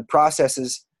it and the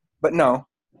processes. But no,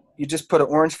 you just put an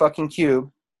orange fucking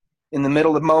cube in the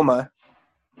middle of MoMA,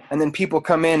 and then people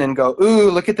come in and go, ooh,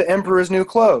 look at the emperor's new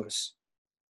clothes.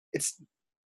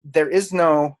 There is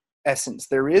no essence.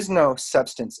 There is no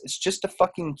substance. It's just a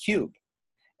fucking cube.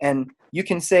 And you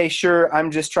can say, sure,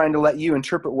 I'm just trying to let you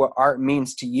interpret what art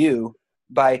means to you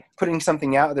by putting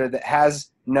something out there that has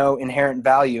no inherent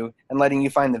value and letting you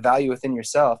find the value within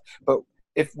yourself. But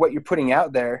if what you're putting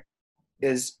out there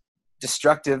is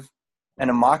destructive and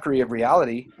a mockery of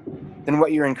reality, then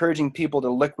what you're encouraging people to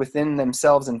look within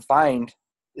themselves and find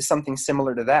is something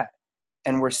similar to that.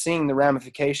 And we're seeing the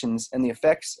ramifications and the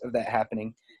effects of that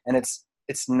happening. And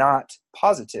it's not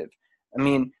positive. I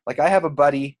mean, like I have a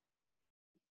buddy,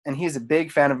 and he's a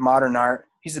big fan of modern art.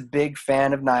 He's a big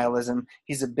fan of nihilism.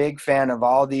 He's a big fan of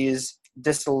all these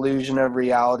disillusion of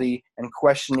reality and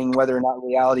questioning whether or not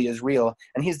reality is real.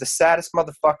 And he's the saddest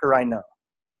motherfucker I know,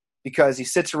 because he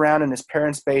sits around in his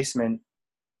parents' basement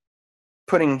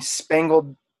putting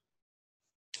spangled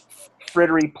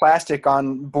frittery plastic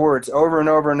on boards over and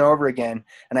over and over again.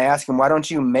 And I ask him, why don't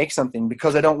you make something?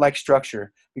 Because I don't like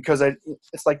structure.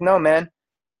 It's like, no, man.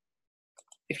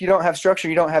 If you don't have structure,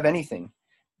 you don't have anything.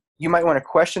 You might want to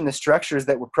question the structures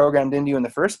that were programmed into you in the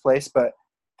first place, but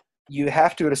you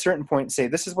have to, at a certain point, say,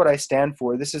 this is what I stand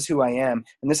for, this is who I am,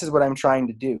 and this is what I'm trying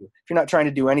to do. If you're not trying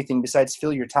to do anything besides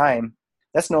fill your time,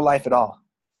 that's no life at all.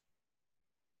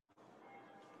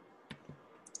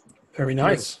 Very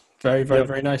nice. Very, very,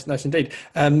 very nice. Nice indeed.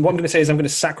 What I'm going to say is I'm going to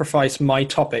sacrifice my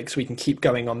topic so we can keep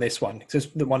going on this one, because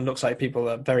the one looks like people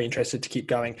are very interested to keep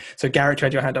going. So Garrett, you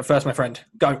had your hand up first, my friend.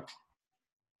 Go.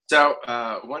 So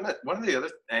one of the other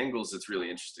angles that's really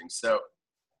interesting. So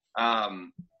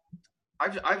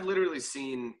I've literally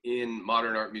seen in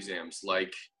modern art museums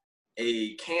like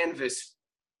a canvas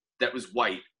that was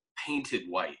white, painted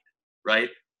white, right?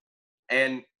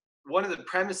 And one of the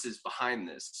premises behind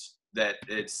this, that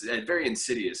it's very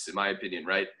insidious in my opinion,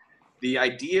 right? The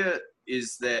idea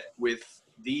is that with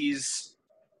these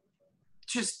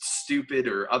just stupid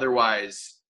or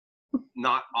otherwise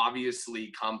not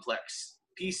obviously complex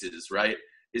pieces, right,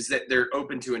 is that they're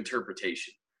open to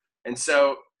interpretation. And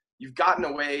so you've gotten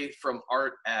away from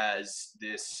art as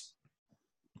this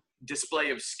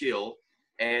display of skill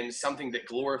and something that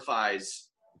glorifies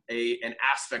an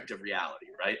aspect of reality,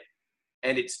 right?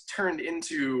 And it's turned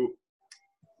into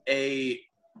a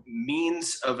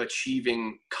means of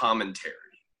achieving commentary.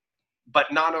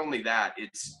 But not only that,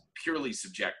 it's purely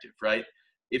subjective, right?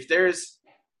 If there's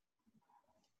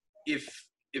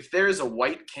a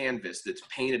white canvas that's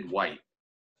painted white,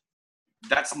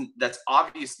 that's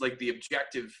obvious. Like the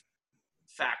objective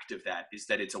fact of that is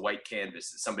that it's a white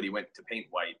canvas that somebody went to paint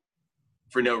white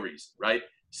for no reason, right?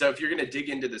 So if you're going to dig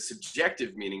into the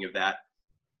subjective meaning of that,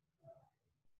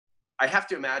 I have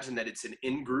to imagine that it's an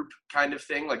in-group kind of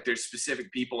thing. Like there's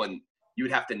specific people and you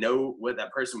would have to know what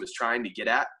that person was trying to get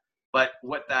at. But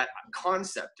what that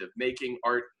concept of making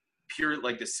art pure,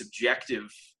 like the subjective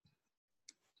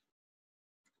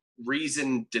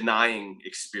reason denying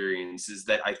experience, is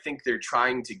that I think they're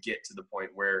trying to get to the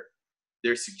point where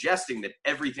they're suggesting that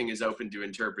everything is open to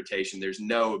interpretation. There's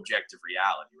no objective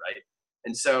reality, right?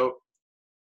 And so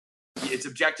it's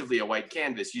objectively a white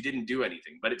canvas. You didn't do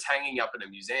anything, but it's hanging up in a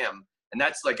museum. And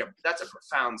that's a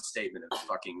profound statement of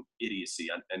fucking idiocy,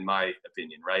 in my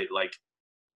opinion, right? Like,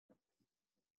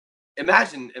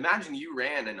 imagine you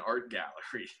ran an art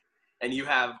gallery and you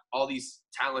have all these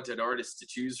talented artists to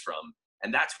choose from,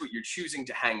 and that's what you're choosing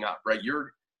to hang up, right?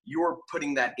 You're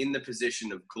putting that in the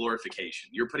position of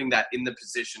glorification. You're putting that in the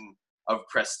position of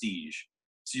prestige.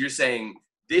 So you're saying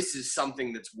this is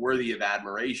something that's worthy of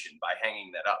admiration by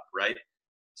hanging that up, right?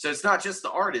 So it's not just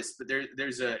the artist, but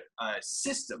there's a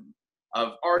system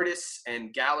of artists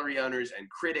and gallery owners and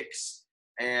critics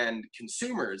and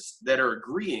consumers that are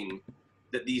agreeing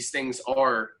that these things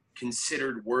are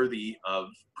considered worthy of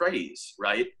praise,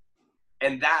 right?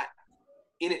 And that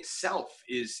in itself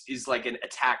is like an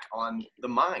attack on the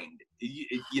mind.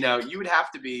 You would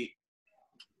have to be,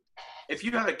 if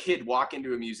you have a kid walk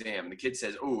into a museum and the kid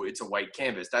says, oh, it's a white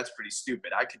canvas, that's pretty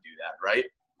stupid, I could do that, right?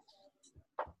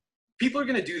 People are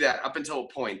going to do that up until a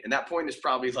point, and that point is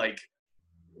probably like,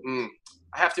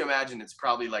 I have to imagine it's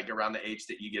probably like around the age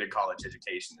that you get a college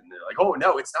education, and they're like, oh,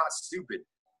 no, it's not stupid.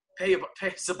 Pay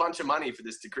us a bunch of money for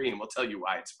this degree, and we'll tell you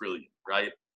why it's brilliant,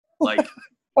 right? Like,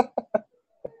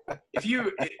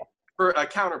 for a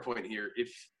counterpoint here,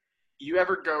 if you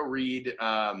ever go read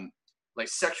like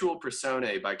Sexual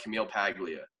Personae by Camille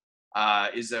Paglia,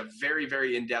 is a very,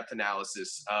 very in-depth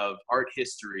analysis of art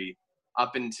history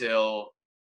up until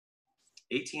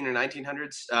 18 or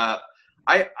 1900s.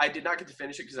 I did not get to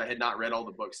finish it because I had not read all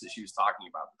the books that she was talking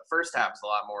about. But the first half is a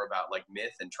lot more about like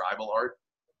myth and tribal art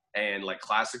and like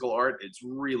classical art. It's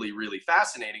really, really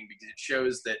fascinating because it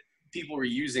shows that people were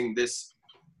using this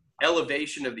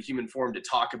elevation of the human form to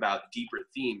talk about deeper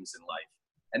themes in life.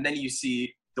 And then you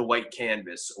see the white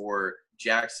canvas or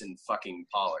Jackson fucking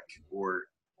Pollock or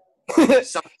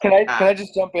something. Can I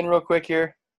just jump in real quick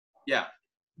here? Yeah.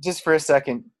 Just for a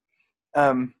second.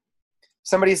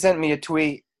 Somebody sent me a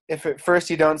tweet. If at first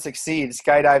you don't succeed,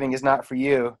 skydiving is not for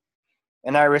you.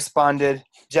 And I responded,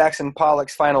 Jackson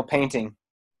Pollock's final painting.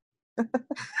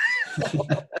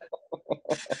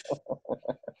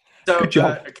 So, a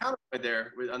counterpoint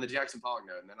there on the Jackson Pollock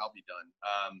note, and then I'll be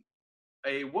done.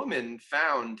 a woman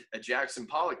found a Jackson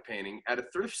Pollock painting at a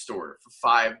thrift store for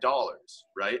 $5,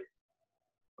 right?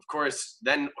 Of course,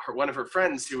 then one of her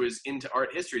friends who was into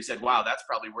art history said, wow, that's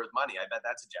probably worth money. I bet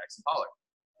that's a Jackson Pollock.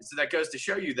 And so that goes to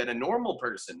show you that a normal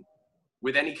person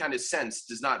with any kind of sense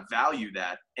does not value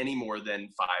that any more than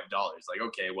 $5. Like,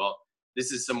 okay, well,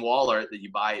 this is some wall art that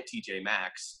you buy at TJ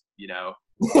Maxx, you know.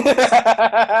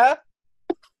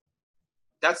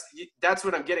 That's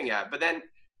what I'm getting at. But then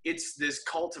it's this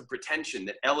cult of pretension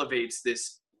that elevates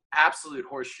this absolute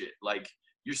horseshit. Like,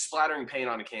 you're splattering paint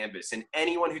on a canvas, and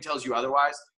anyone who tells you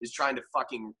otherwise is trying to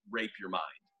fucking rape your mind.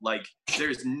 Like,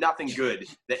 there's nothing good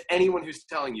that anyone who's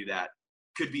telling you that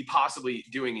could be possibly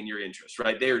doing in your interest,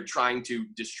 right? They are trying to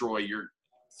destroy your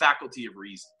faculty of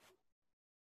reason.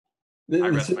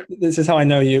 This is how I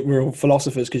know we're all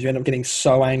philosophers, because you end up getting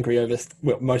so angry over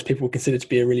what most people consider to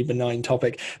be a really benign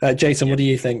topic. Jason, what do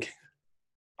you think?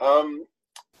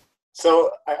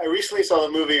 So I recently saw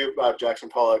the movie about Jackson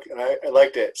Pollock, and I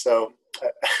liked it. So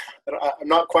I'm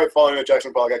not quite following with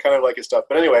Jackson Pollock. I kind of like his stuff.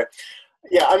 But anyway,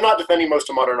 yeah, I'm not defending most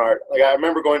of modern art. Like, I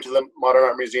remember going to the Modern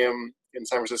Art Museum in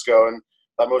San Francisco and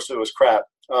thought most of it was crap.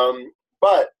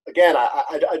 But again,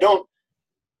 I don't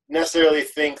necessarily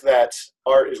think that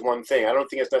art is one thing. I don't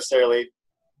think it's necessarily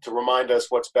to remind us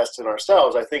what's best in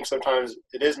ourselves. I think sometimes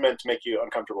it is meant to make you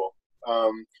uncomfortable.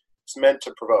 It's meant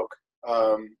to provoke.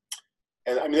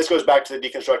 And I mean, this goes back to the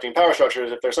deconstructing power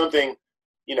structures. If there's something,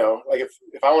 you know, like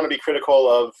if I want to be critical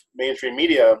of mainstream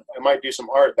media, I might do some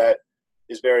art that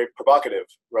is very provocative,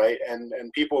 right? And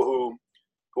people who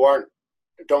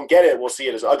don't get it will see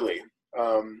it as ugly.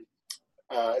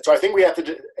 So I think we have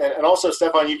to, and also,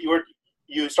 Steafan,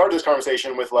 you started this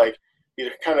conversation with like these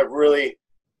kind of really,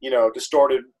 you know,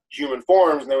 distorted human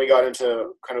forms, and then we got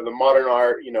into kind of the modern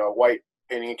art, you know, white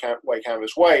painting white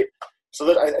canvas white. So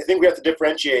that I think we have to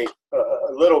differentiate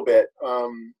a little bit.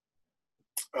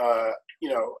 You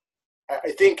know,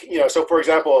 I think, you know, so for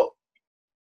example,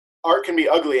 art can be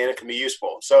ugly and it can be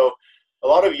useful. So a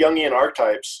lot of Jungian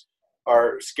archetypes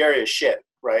are scary as shit,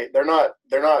 right? They're not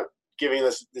giving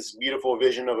us this beautiful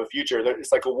vision of a future.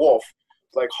 It's like a wolf,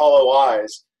 like hollow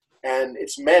eyes, and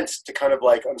it's meant to kind of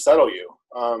like unsettle you.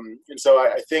 And so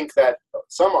I think that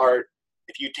some art,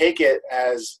 if you take it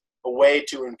as a way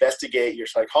to investigate your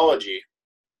psychology,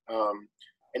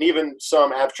 and even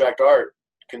some abstract art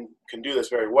can do this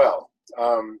very well.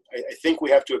 I think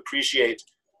we have to appreciate,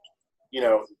 you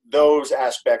know, those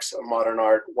aspects of modern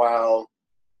art, while,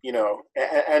 you know,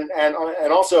 and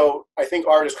also I think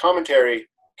art as commentary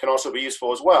can also be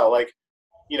useful as well. Like,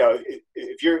 you know,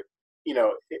 if you're, you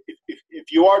know,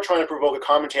 if you are trying to provoke a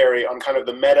commentary on kind of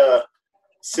the meta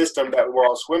system that we're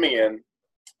all swimming in,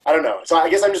 I don't know. So I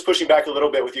guess I'm just pushing back a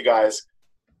little bit with you guys,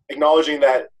 acknowledging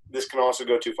that this can also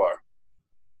go too far.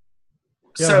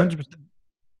 Yeah, So, 100%.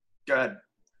 Go ahead.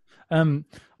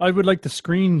 I would like to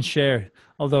screen share,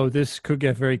 although this could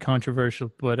get very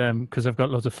controversial, but because I've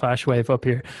got loads of flash wave up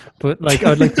here. But like,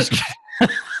 I'd like to.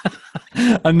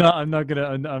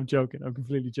 I'm joking. I'm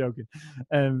completely joking.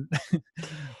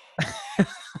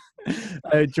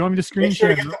 Do you want me to screen Make sure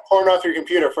share? to get the porn off your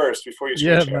computer first before you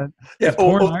screen share. Man. Yeah,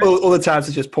 all the tabs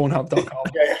are just Pornhub.com.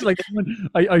 Yeah. Like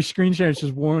I screen share, it's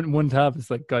just one tab.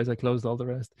 It's like, guys, I closed all the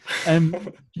rest. Do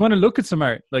you want to look at some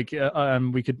art? Like, I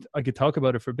could talk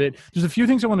about it for a bit. There's a few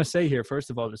things I want to say here. First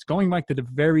of all, just going back to the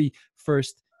very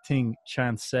first thing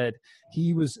Chance said.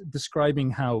 He was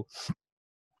describing how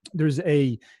there's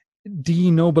a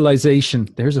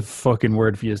denobilization. There's a fucking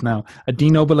word for you now. A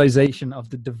denobilization of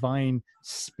the divine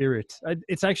spirit.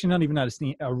 It's actually not even that. It's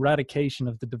the eradication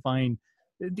of the divine.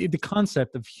 The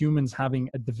concept of humans having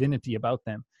a divinity about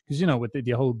them, because, you know, with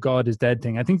the whole God is dead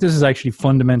thing, I think this is actually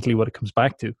fundamentally what it comes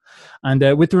back to.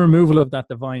 And with the removal of that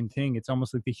divine thing, it's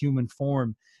almost like the human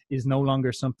form is no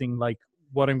longer something like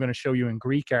what I'm going to show you in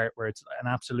Greek art, where it's an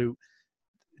absolute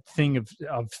thing of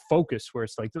focus, where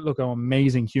it's like, look how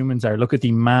amazing humans are, look at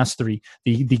the mastery,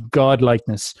 the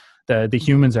godlikeness the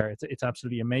humans are. It's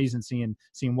absolutely amazing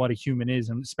seeing what a human is,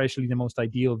 and especially the most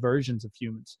ideal versions of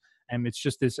humans. And it's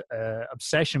just this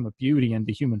obsession with beauty and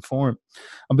the human form.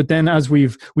 But then as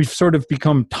we've sort of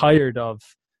become tired of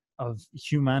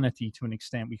humanity to an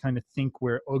extent, we kind of think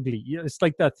we're ugly. Yeah, it's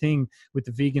like that thing with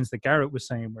the vegans that Garrett was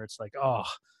saying, where it's like, oh,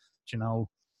 you know,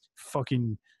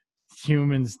 fucking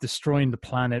humans destroying the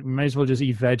planet. We might as well just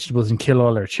eat vegetables and kill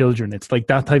all our children. It's like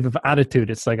that type of attitude.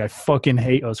 It's like, I fucking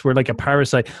hate us. We're like a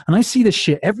parasite. And I see this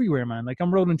shit everywhere, man. Like,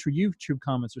 I'm rolling through YouTube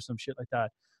comments or some shit like that,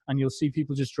 and you'll see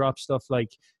people just drop stuff like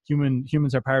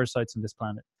humans are parasites on this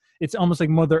planet. It's almost like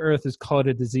Mother Earth has caught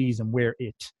a disease and we're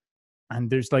it. And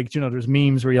there's like, you know, there's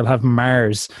memes where you'll have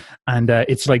Mars and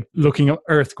it's like looking at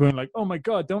Earth going like, oh my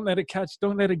God, don't let it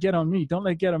get on me. Don't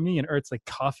let it get on me. And Earth's like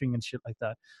coughing and shit like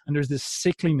that. And there's this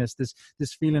sickliness,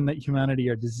 this feeling that humanity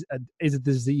is a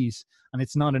disease. And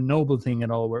it's not a noble thing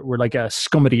at all. We're like a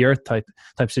scum of the earth type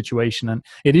situation. And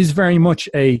it is very much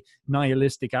a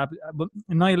nihilistic.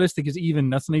 Nihilistic is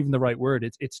that's not even the right word.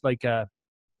 It's like a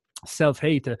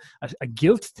self-hate, a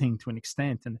guilt thing to an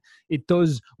extent, and it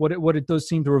does what it does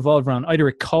seem to revolve around. Either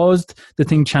it caused the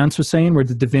thing Chance was saying, where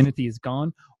the divinity is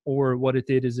gone, or what it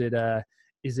did is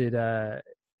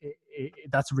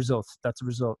that's a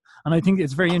result. And I think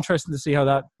it's very interesting to see how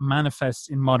that manifests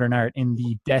in modern art in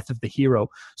the death of the hero.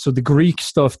 So the Greek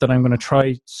stuff that I'm going to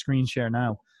try screen share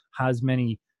now has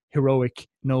many heroic,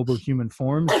 noble human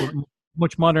forms, but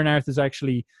much modern art is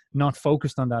actually not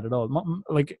focused on that at all.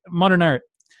 Like modern art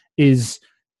is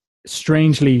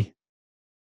strangely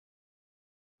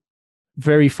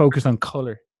very focused on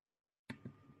color.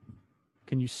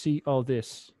 Can you see all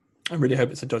this? I really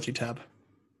hope it's a dodgy tab.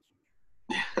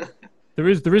 There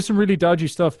is some really dodgy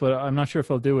stuff, but I'm not sure if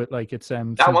I'll do it. Like it's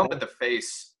that one with the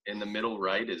face in the middle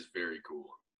right is very cool.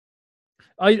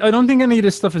 I don't think any of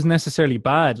this stuff is necessarily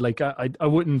bad. Like I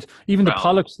wouldn't even the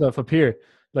Pollock stuff up here.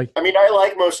 Like I mean, I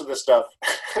like most of this stuff.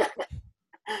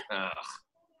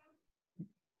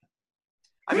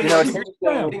 I mean, You know, it's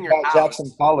interesting about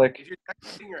Jackson Pollock.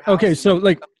 Okay, so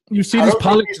like you see this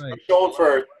Pollock guy sold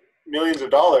for millions of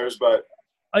dollars, but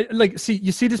you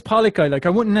see this Pollock guy. Like I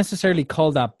wouldn't necessarily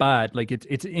call that bad. Like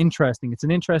it's interesting. It's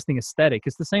an interesting aesthetic.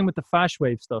 It's the same with the Fash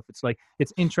Wave stuff. It's like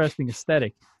it's interesting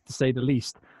aesthetic to say the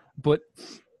least. But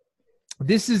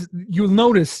this is, you'll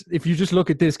notice if you just look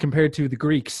at this compared to the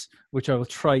Greeks, which I will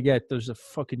try get. There's a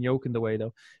fucking yoke in the way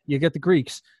though. You get the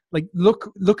Greeks. Like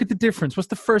look at the difference. What's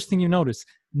the first thing you notice?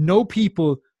 No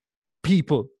people,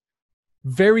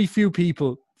 very few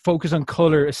people focus on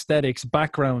color, aesthetics,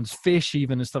 backgrounds, fish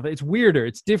even and stuff. It's weirder.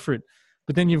 It's different.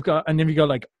 But then you've got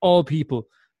like all people.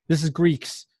 This is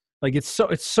Greeks. Like it's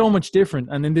so much different.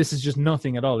 And then this is just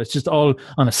nothing at all. It's just all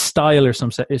on a style or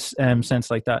some sense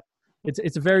like that.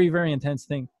 It's a very, very intense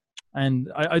thing.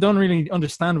 And I don't really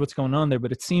understand what's going on there,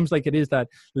 but it seems like it is that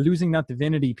losing that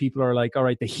divinity, people are like, all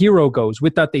right, the hero goes.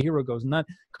 With that, the hero goes. And that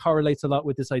correlates a lot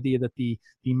with this idea that the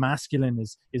masculine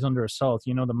is under assault.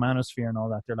 You know, the manosphere and all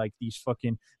that. They're like, these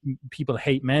fucking people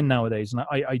hate men nowadays. And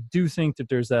I do think that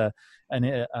there's a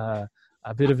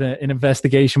bit of an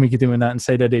investigation we could do in that and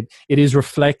say that it is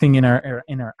reflecting in our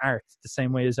art the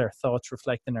same way as our thoughts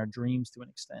reflect in our dreams to an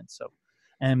extent.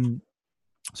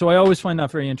 So I always find that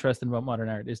very interesting about modern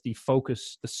art is the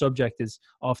focus. The subject is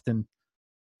often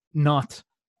not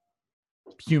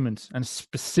humans and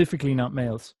specifically not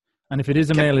males. And if it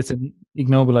is a male, it's an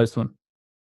ignobilized one.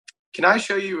 Can I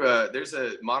show you? There's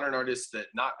a modern artist that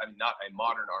not a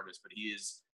modern artist, but he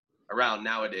is around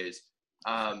nowadays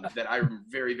that I'm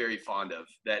very, very fond of.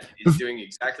 That is doing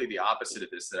exactly the opposite of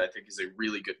this. That I think is a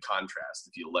really good contrast.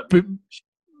 If you'll let me.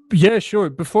 Yeah, sure.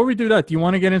 Before we do that, do you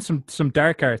want to get in some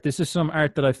dark art? This is some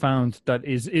art that I found that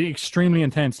is extremely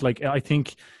intense. Like I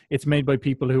think it's made by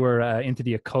people who are into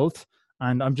the occult.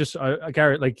 And I'm just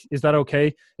Garrett. Like, is that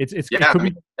okay? It could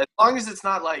be as long as it's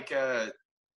not like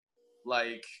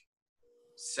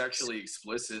sexually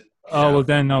explicit. Oh well,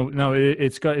 then no.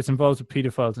 It's involved with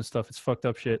pedophiles and stuff. It's fucked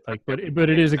up shit. Like, but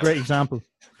it is a great example.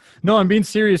 No, I'm being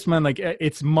serious, man. Like,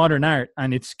 it's modern art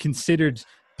and it's considered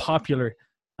popular.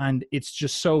 And it's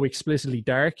just so explicitly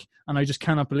dark, and I just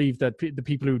cannot believe that the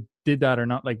people who did that are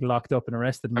not like locked up and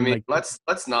arrested. I mean, like,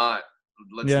 let's not.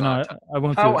 I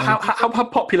won't. How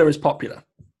popular is popular?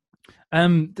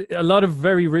 A lot of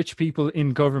very rich people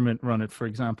in government run it, for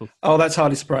example. Oh, that's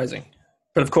hardly surprising.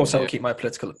 But of course, I'll keep my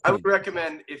political opinion. I would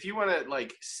recommend if you want to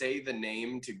like say the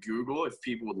name to Google if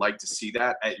people would like to see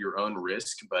that at your own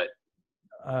risk. But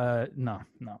no.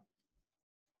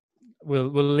 We'll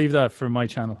leave that for my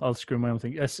channel. I'll screw my own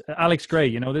thing. Yes, Alex Gray,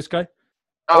 you know this guy?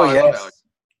 Oh yes.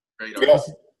 Great artist.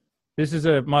 Yes. This is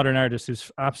a modern artist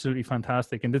who's absolutely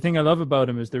fantastic. And the thing I love about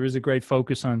him is there is a great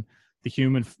focus on the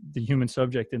human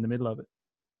subject in the middle of it.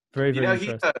 Very, very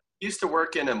interesting. He used to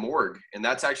work in a morgue, and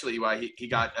that's actually why he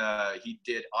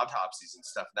did autopsies and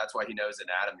stuff. That's why he knows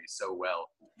anatomy so well.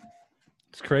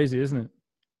 It's crazy, isn't it?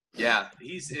 Yeah,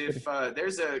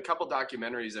 there's a couple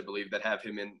documentaries I believe that have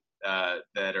him in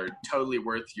that are totally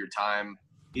worth your time.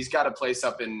 He's got a place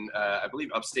up in I believe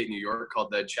upstate New York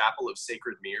called the Chapel of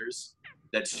Sacred Mirrors.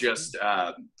 That's just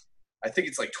I think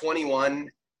it's like 21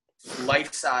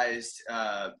 life-sized.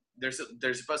 They're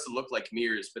supposed to look like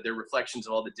mirrors, but they're reflections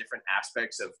of all the different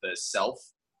aspects of the self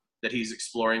that he's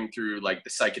exploring through like the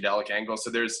psychedelic angle. So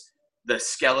there's the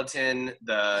skeleton,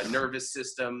 the nervous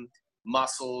system,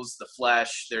 muscles, the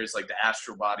flesh. There's like the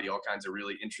astral body, all kinds of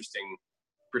really interesting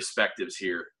perspectives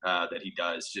here that he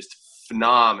does. Just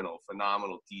phenomenal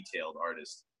detailed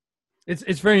artist.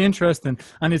 It's very interesting,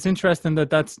 and it's interesting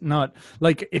that that's not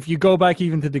like, if you go back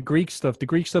even to the Greek stuff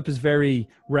is very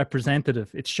representative.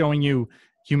 It's showing you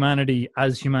humanity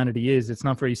as humanity is. It's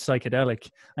not very psychedelic.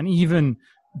 And even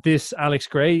this Alex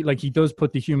Gray, like, he does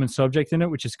put the human subject in it,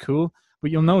 which is cool,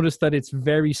 but you'll notice that it's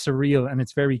very surreal and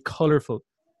it's very colorful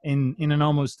in an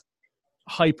almost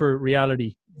hyper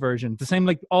reality version. The same,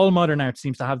 like, all modern art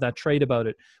seems to have that trait about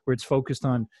it, where it's focused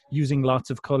on using lots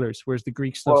of colors, whereas the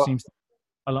Greek stuff seems to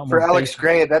a lot more for Alex basic.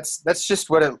 Gray. That's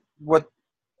just what it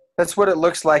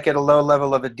looks like at a low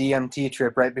level of a DMT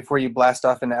trip right before you blast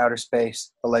off into outer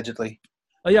space, allegedly.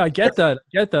 Oh yeah, I get that.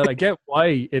 I get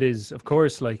why it is, of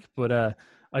course, like, but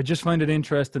I just find it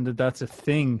interesting that that's a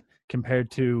thing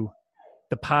compared to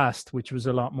the past, which was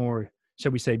a lot more,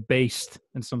 shall we say, based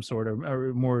in some sort of,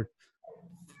 or more.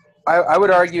 I would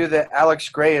argue that Alex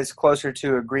Gray is closer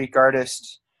to a Greek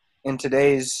artist in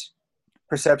today's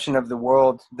perception of the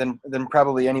world than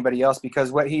probably anybody else,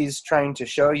 because what he's trying to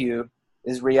show you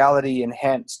is reality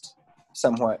enhanced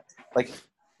somewhat. Like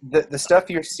the stuff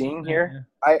you're seeing here,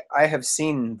 I have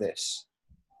seen this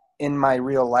in my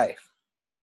real life.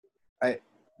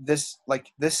 This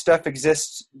stuff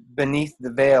exists beneath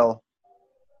the veil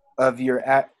of your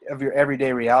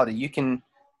everyday reality. You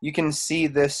can see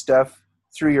this stuff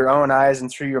through your own eyes and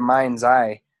through your mind's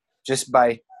eye just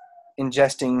by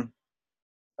ingesting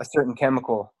a certain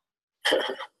chemical.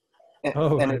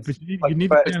 But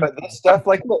this stuff,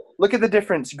 like, look at the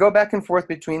difference. Go back and forth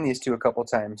between these two a couple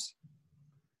times.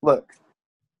 Look.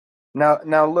 Now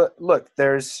look,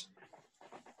 there's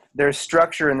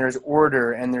structure and there's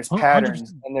order and there's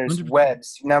patterns 100%. And there's 100%.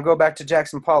 Webs. Now go back to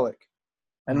Jackson Pollock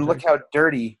and look how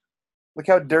dirty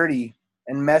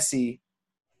and messy.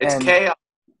 It's chaos.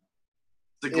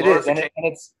 It is,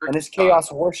 and it's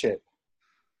chaos worship.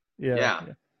 Yeah.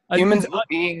 Humans are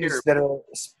beings that are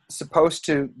supposed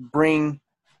to bring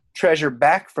treasure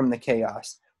back from the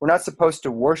chaos. We're not supposed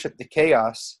to worship the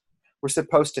chaos. We're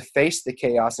supposed to face the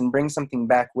chaos and bring something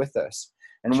back with us.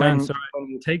 And when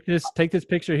you take this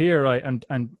picture here, right,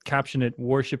 and caption it,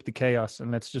 "Worship the chaos,"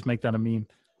 and let's just make that a meme.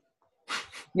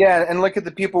 Yeah, and look at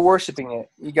the people worshiping it.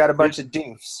 You got a bunch of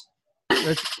doofs.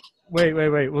 Wait.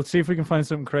 We'll see if we can find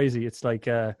something crazy. It's like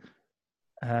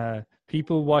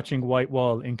people watching White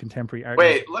Wall in contemporary art.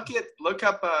 Wait, look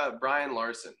up Brian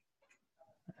Larson.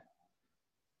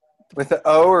 With an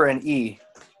O or an E?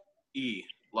 E.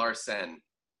 Larson.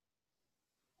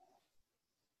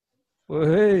 Well,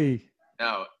 hey.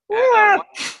 No.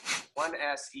 One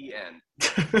S-E-N.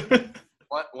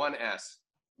 One S.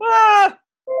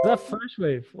 That first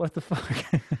wave. What the fuck?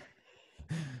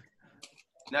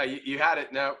 No, you had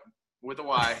it. No, with a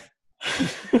Y.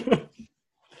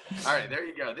 All right, there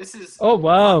you go. This is. Oh,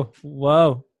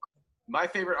 wow. My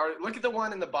favorite art. Look at the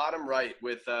one in the bottom right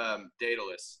with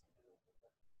Daedalus.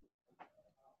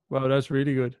 Wow, that's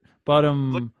really good.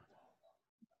 Bottom. Look,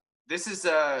 this is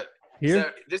here.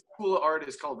 So this cool art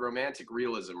is called romantic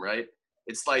realism, right?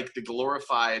 It's like the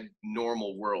glorified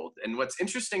normal world. And what's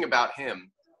interesting about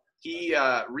him, he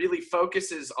really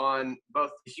focuses on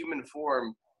both the human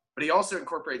form, but he also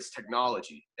incorporates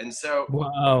technology. And so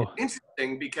it's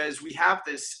interesting because we have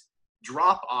this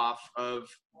drop off of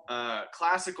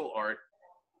classical art,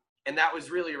 and that was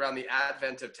really around the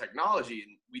advent of technology,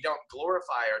 and we don't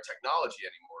glorify our technology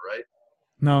anymore, right?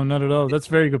 No, not at all. That's a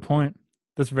very good point.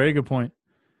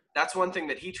 That's one thing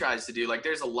that he tries to do. Like,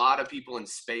 there's a lot of people in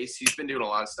space. He's been doing a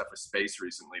lot of stuff with space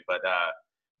recently, but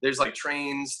there's like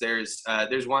trains. There's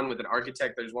one with an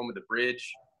architect. There's one with a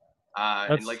bridge.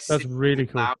 That's really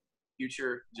cool.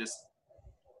 Future, just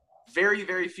very,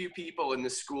 very few people in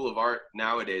this school of art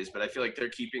nowadays, but I feel like they're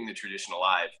keeping the tradition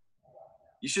alive.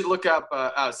 You should look up.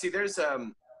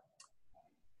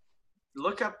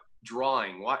 Look up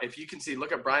drawing. If you can see,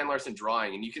 look up Brian Larson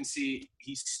drawing, and you can see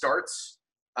he starts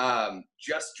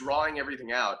just drawing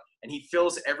everything out, and he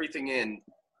fills everything in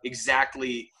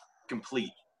exactly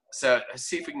complete. So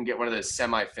see if we can get one of those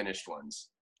semi-finished ones.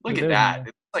 Look at that.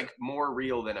 It's like more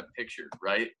real than a picture,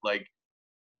 right? Like,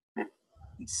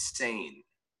 insane.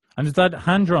 And is that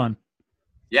hand drawn?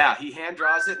 Yeah, he hand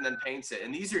draws it and then paints it.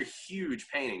 And these are huge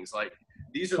paintings. Like,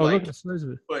 these are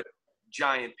but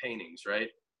giant paintings, right?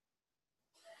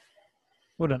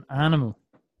 What an animal.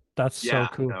 That's so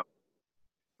cool. No.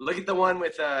 Look at the one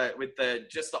with the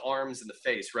just the arms and the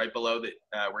face right below the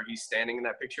where he's standing in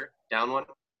that picture. Down one.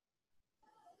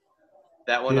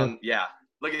 That one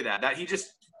Look at that. That he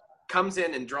just comes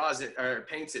in and draws it or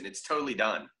paints it, and it's totally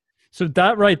done. So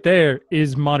that right there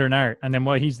is modern art, and then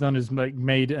what he's done is like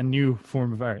made a new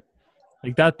form of art.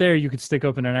 Like that there, you could stick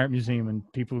up in an art museum, and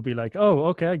people would be like, "Oh,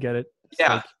 okay, I get it." It's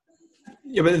Yeah. like,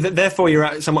 Yeah, but therefore you're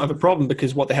at somewhat of a problem,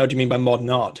 because what the hell do you mean by modern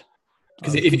art?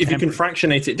 Because if you can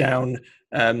fractionate it down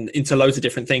into loads of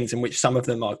different things, in which some of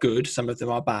them are good, some of them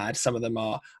are bad, some of them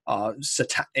are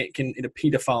satanic in a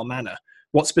paedophile manner,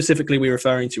 what specifically are we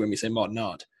referring to when we say modern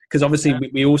art? Because obviously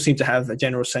we all seem to have a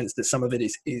general sense that some of it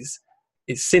is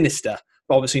sinister,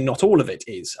 but obviously not all of it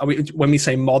is. When we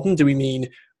say modern, do we mean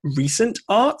recent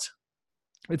art?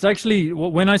 it's actually,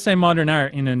 when I say modern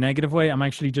art in a negative way, I'm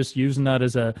actually just using that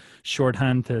as a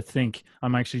shorthand to think.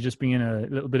 I'm actually just being a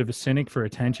little bit of a cynic for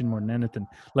attention more than anything.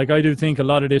 Like, I do think a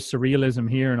lot of this surrealism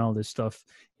here and all this stuff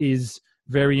is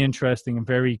very interesting and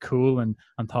very cool and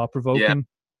thought-provoking. Yeah.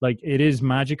 Like, it is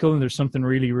magical, and there's something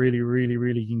really, really, really,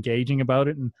 really engaging about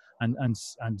it and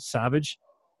savage.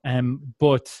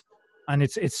 But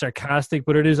it's sarcastic,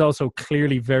 but it is also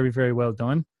clearly very, very well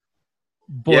done.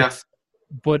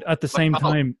 But at the same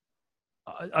time,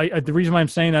 the reason why I'm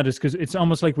saying that is because it's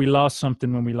almost like we lost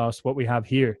something when we lost what we have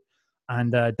here.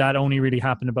 And that only really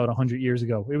happened about 100 years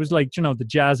ago. It was like, the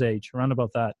Jazz Age, around about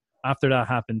that. After that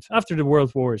happened, after the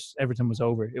World Wars, everything was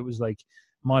over. It was like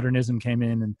modernism came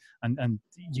in, and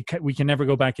we can never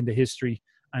go back into history.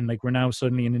 And like, we're now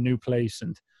suddenly in a new place.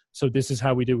 And so this is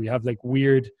how we do. We have like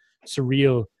weird,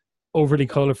 surreal, overly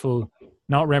colorful,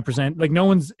 not represent, like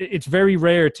it's very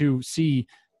rare to see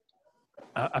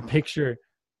a picture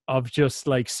of just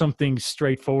like something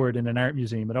straightforward in an art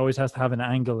museum. It always has to have an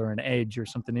angle or an edge or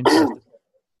something interesting.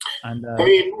 And I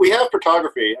mean, we have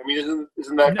photography. I mean,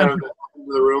 isn't that kind of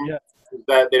the room? Yeah.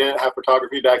 That they didn't have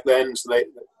photography back then, so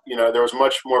there was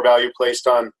much more value placed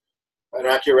on an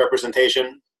accurate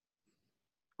representation.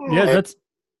 Yeah,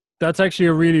 that's actually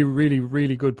a really, really,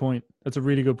 really good point. That's a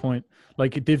really good point.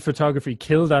 Like, it did photography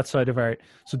kill that side of art?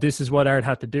 So this is what art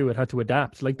had to do. It had to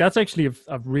adapt. Like, that's actually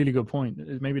a really good point.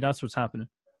 Maybe that's what's happening.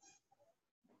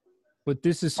 But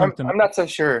this is something I'm not so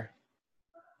sure.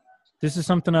 This is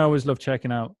something I always love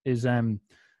checking out. Is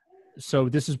so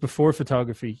this is before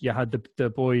photography. You had the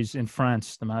boys in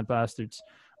France, the mad bastards,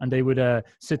 and they would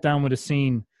sit down with a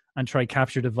scene and try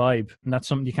capture the vibe. And that's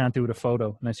something you can't do with a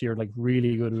photo unless you're like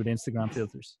really good with Instagram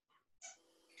filters.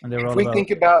 And they're all if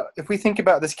we think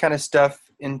about this kind of stuff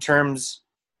in terms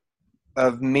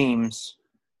of memes,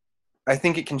 I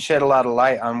think it can shed a lot of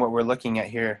light on what we're looking at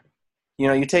here.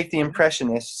 You take the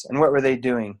Impressionists, and what were they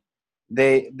doing?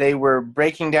 They were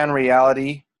breaking down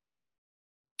reality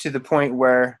to the point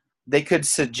where they could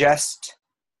suggest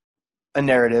a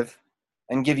narrative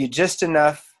and give you just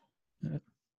enough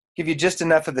of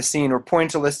the scene, or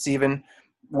pointillists even,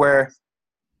 where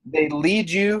they lead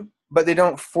you, but they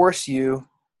don't force you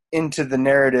into the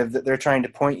narrative that they're trying to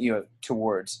point you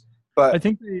towards. But I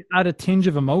think they add a tinge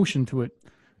of emotion to it,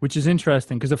 which is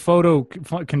interesting, because a photo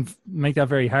can make that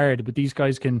very hard, but these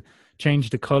guys can change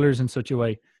the colors in such a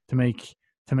way to make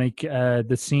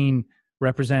the scene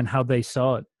represent how they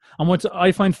saw it. And what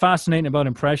I find fascinating about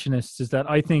Impressionists is that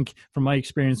I think, from my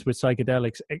experience with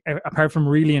psychedelics, apart from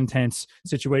really intense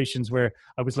situations where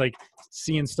I was like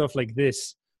seeing stuff like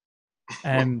this,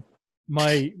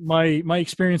 my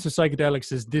experience with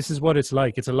psychedelics is this is what it's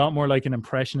like. It's a lot more like an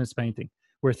Impressionist painting,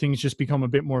 where things just become a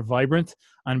bit more vibrant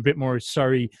and a bit more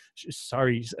a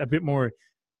bit more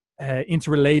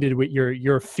interrelated with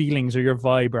your feelings or your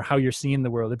vibe or how you're seeing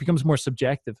the world. It becomes more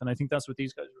subjective, and I think that's what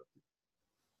these guys are.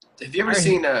 Have you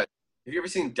ever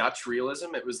seen Dutch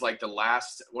realism? It was like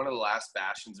one of the last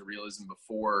bastions of realism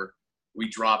before we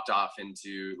dropped off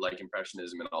into like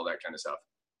Impressionism and all that kind of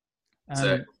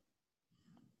stuff.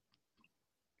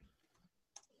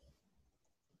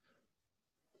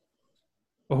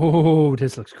 Oh,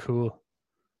 this looks cool.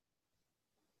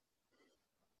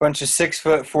 Bunch of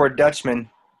 6'4" Dutchmen.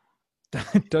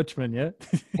 Dutchmen, yeah.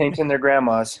 Painting their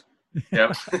grandmas.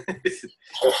 Yep.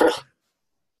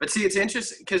 But see, it's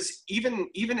interesting because even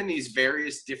in these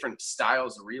various different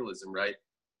styles of realism, right?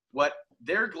 What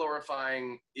they're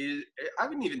glorifying is, I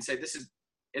wouldn't even say this is,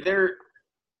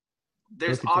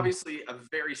 there's obviously a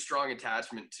very strong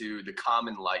attachment to the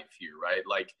common life here, right?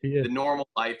 Like the normal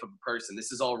life of a person.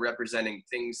 This is all representing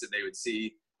things that they would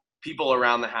see, people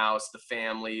around the house, the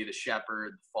family, the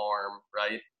shepherd, the farm,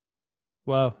 right?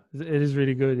 Wow, it is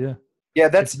really good, yeah. Yeah,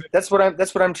 that's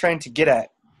what I'm trying to get at.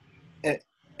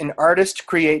 An artist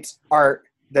creates art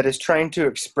that is trying to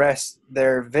express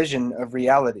their vision of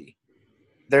reality.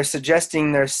 They're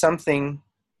suggesting there's something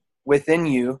within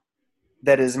you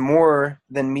that is more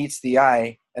than meets the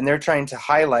eye, and they're trying to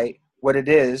highlight what it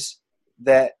is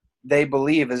that they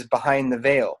believe is behind the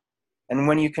veil. And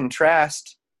when you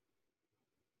contrast,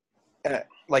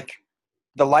 like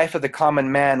the life of the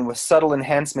common man with subtle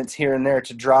enhancements here and there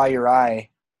to draw your eye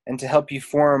and to help you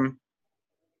form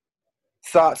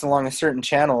thoughts along a certain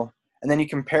channel. And then you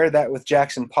compare that with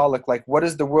Jackson Pollock, like what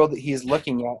is the world that he is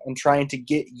looking at and trying to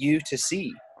get you to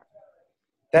see?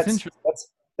 That's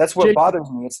what bothers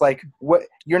me. It's like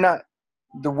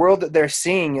the world that they're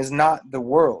seeing is not the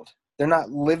world. They're not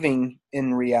living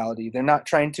in reality. They're not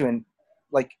trying to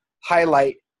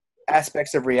highlight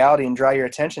aspects of reality and draw your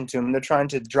attention to them. They're trying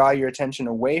to draw your attention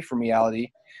away from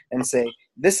reality and say,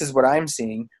 this is what I'm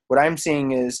seeing. What I'm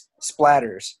seeing is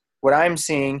splatters. What I'm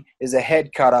seeing is a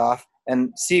head cut off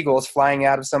and seagulls flying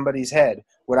out of somebody's head.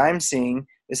 What I'm seeing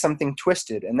is something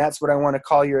twisted, and that's what I want to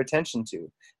call your attention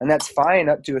to. And that's fine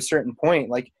up to a certain point.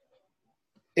 Like,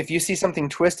 if you see something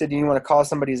twisted and you want to call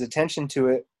somebody's attention to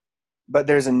it, but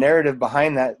there's a narrative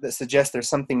behind that suggests there's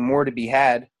something more to be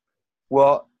had,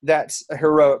 well, that's a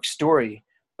heroic story.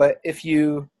 But if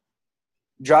you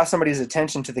draw somebody's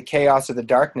attention to the chaos or the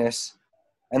darkness,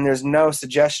 and there's no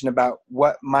suggestion about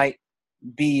what might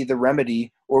be the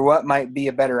remedy or what might be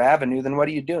a better avenue, then what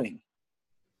are you doing?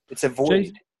 It's a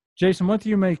void. Jason, what do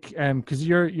you make? Because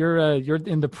you're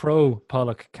in the pro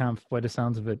Pollock camp by the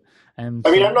sounds of it. I mean,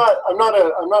 I'm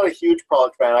not a huge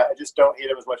Pollock fan. I just don't hate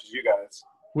him as much as you guys.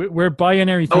 We're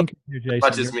binary thinkers here, Jason.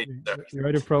 Much as me. You're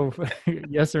either pro,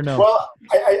 yes or no? Well,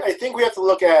 I think we have to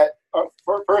look at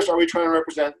first. Are we trying to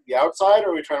represent the outside, or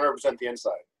are we trying to represent the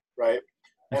inside? Right,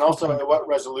 and also at what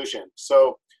resolution.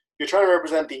 So you're trying to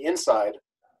represent the inside.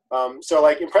 So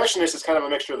like impressionist is kind of a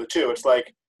mixture of the two. It's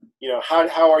like,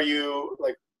 how are you,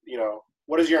 like,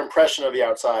 what is your impression of the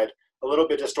outside? A little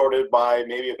bit distorted by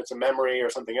maybe if it's a memory or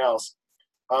something else.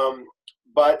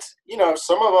 But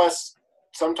some of us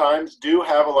sometimes do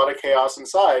have a lot of chaos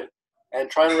inside, and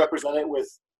trying to represent it with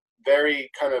very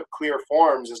kind of clear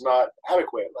forms is not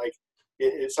adequate. Like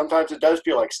sometimes it does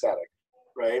feel like static,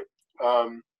 right?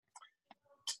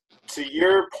 To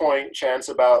your point, Chance,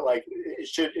 about like it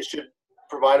should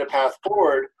provide a path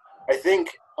forward. I think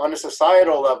on a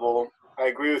societal level, I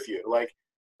agree with you. Like,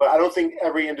 but I don't think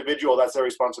every individual, that's their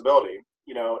responsibility.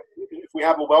 If we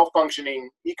have a well-functioning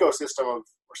ecosystem or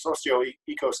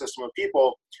socio-ecosystem of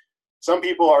people, some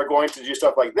people are going to do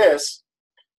stuff like this,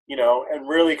 and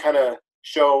really kind of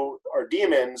show our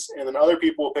demons, and then other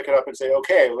people will pick it up and say,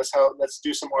 okay, let's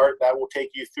do some art that will take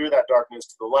you through that darkness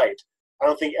to the light. I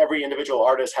don't think every individual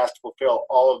artist has to fulfill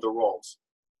all of the roles.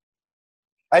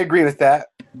 I agree with that,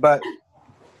 but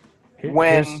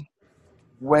what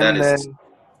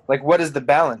is the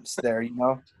balance there?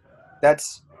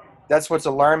 That's what's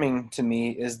alarming to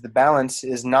me, is the balance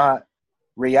is not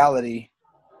reality.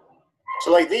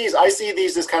 So like I see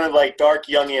these as kind of like dark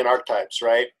Jungian archetypes,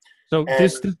 right? So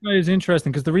this guy is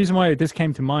interesting, because the reason why this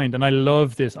came to mind, and I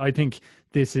love this, I think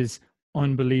this is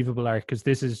unbelievable art, because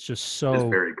this is just so,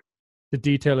 very good. The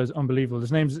detail is unbelievable.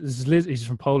 His name is Liz. He's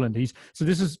from Poland. This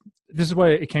is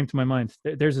why it came to my mind.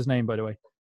 There's his name, by the way.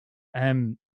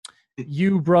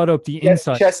 You brought up the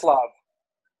inside. Czeslaw.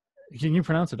 Can you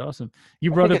pronounce it? Awesome.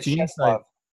 You brought up the inside,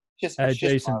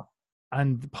 Jason,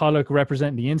 and Pollock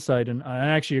representing the inside, and I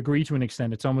actually agree to an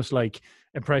extent. It's almost like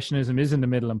Impressionism is in the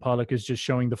middle, and Pollock is just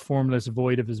showing the formless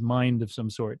void of his mind of some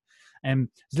sort.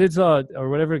 Zlidzah, or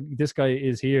whatever this guy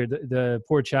is here, the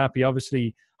poor chap, he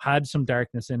obviously had some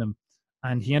darkness in him,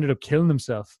 and he ended up killing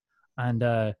himself. And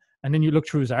then you look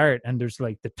through his art, and there's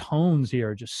like the tones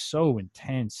here are just so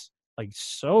intense,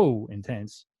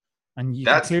 and you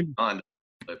that's clearly...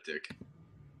 elliptic.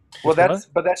 Well,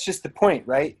 that's just the point,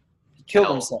 right? He killed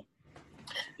himself.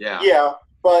 Yeah,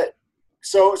 but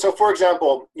so for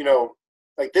example,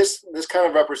 like this kind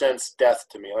of represents death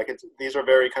to me. Like these are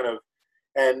very kind of,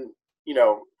 and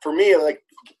for me, like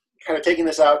kind of taking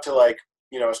this out to like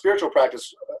a spiritual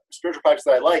practice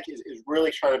that I like is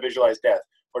really trying to visualize death,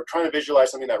 or trying to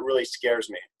visualize something that really scares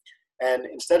me, and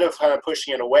instead of kind of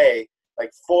pushing it away,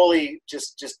 like fully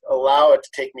just allow it to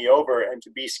take me over and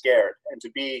to be scared and to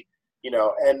be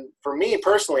and for me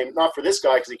personally, not for this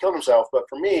guy because he killed himself, but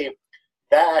for me,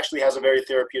 that actually has a very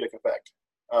therapeutic effect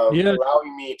of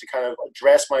allowing me to kind of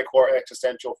address my core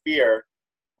existential fear,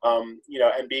 and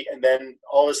then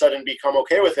all of a sudden become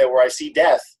okay with it, where I see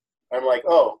death, I'm like,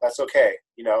 oh, that's okay,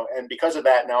 and because of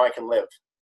that, now I can live.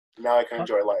 Now I can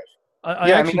enjoy life.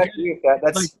 I agree with that.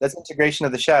 That's integration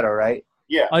of the shadow, right?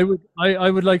 Yeah. I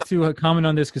would like to comment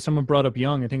on this, because someone brought up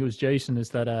Jung. I think it was Jason. Is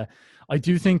that I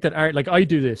do think that art, like I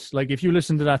do this. Like if you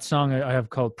listen to that song I have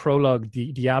called Prologue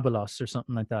Diabolos or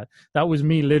something like that, that was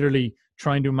me literally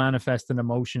trying to manifest an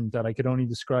emotion that I could only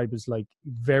describe as like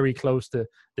very close to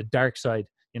the dark side.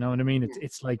 You know what I mean?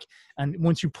 It's like, and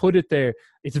once you put it there,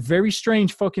 it's a very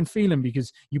strange fucking feeling,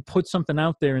 because you put something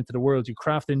out there into the world, you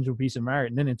craft it into a piece of art,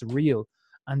 and then it's real.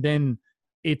 and then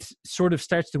it sort of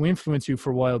starts to influence you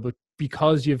for a while, but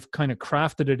because you've kind of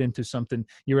crafted it into something,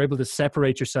 you're able to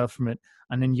separate yourself from it,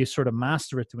 and then you sort of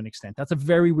master it to an extent. That's a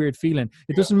very weird feeling.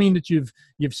 It doesn't mean that you've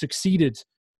succeeded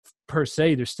per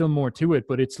se. There's still more to it,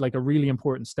 but it's like a really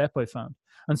important step I found.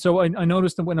 And so I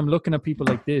noticed that when I'm looking at people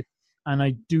like this, and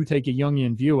I do take a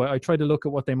Jungian view, I try to look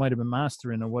at what they might have been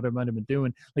mastering or what I might have been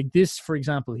doing. Like this, for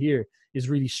example, here is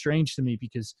really strange to me,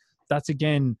 because that's,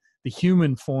 again, the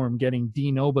human form getting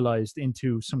denobilized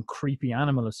into some creepy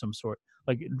animal of some sort.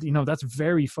 Like, you know, that's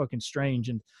very fucking strange.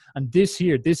 And this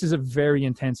here, this is a very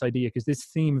intense idea, because this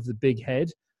theme of the big head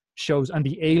shows, and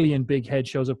the alien big head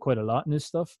shows up quite a lot in this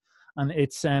stuff. And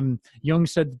it's, Jung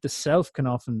said that the self can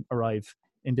often arrive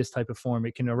in this type of form.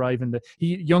 It can arrive in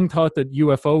Jung thought that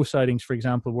UFO sightings, for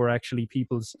example, were actually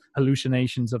people's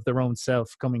hallucinations of their own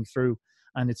self coming through.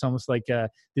 And it's almost like,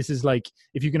 this is like,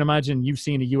 if you can imagine you've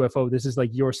seen a UFO, this is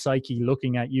like your psyche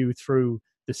looking at you through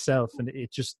the self, and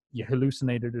it just, you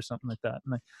hallucinated or something like that.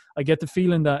 And I get the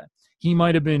feeling that he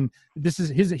might have been,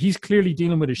 he's clearly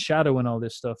dealing with his shadow and all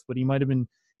this stuff, but he might have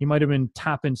been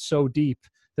tapping so deep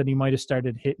that he might have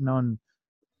started hitting on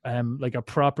like a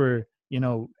proper, you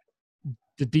know,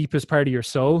 the deepest part of your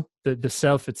soul, the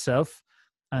self itself.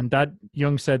 And that,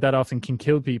 Jung said, that often can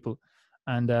kill people.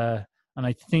 And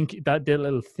I think that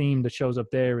little theme that shows up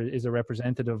there is a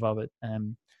representative of it.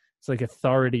 It's like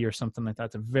authority or something like that.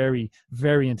 It's a very,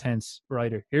 very intense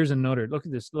writer. Here's another. Look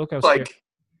at this. Look how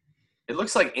it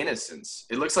looks like innocence.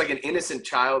 It looks like an innocent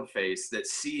child face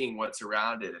that's seeing what's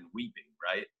around it and weeping,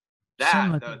 right?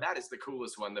 That is the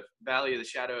coolest one. The Valley of the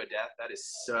Shadow of Death. That is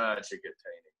such a good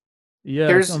painting. Yeah.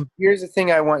 Here's the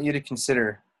thing I want you to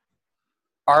consider.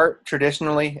 Art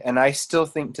traditionally, and I still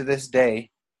think to this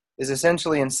day, is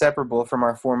essentially inseparable from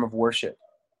our form of worship.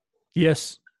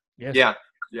 Yes. Yeah.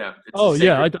 It's I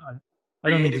don't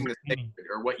creating the sacred,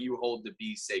 or what you hold to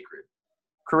be sacred.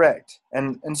 Correct.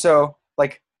 And so,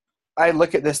 like, I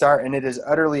look at this art and it is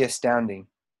utterly astounding.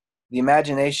 The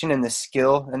imagination and the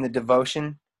skill and the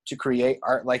devotion to create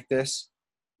art like this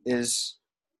is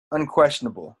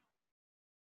unquestionable.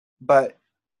 But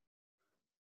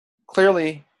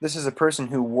clearly, this is a person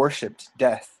who worshipped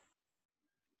death.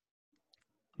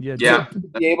 Yeah. To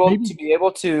be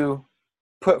able to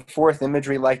put forth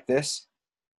imagery like this,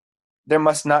 there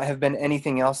must not have been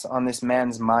anything else on this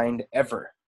man's mind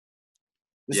ever.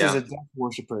 This is a death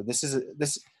worshiper. This is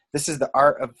the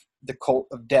art of the cult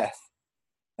of death.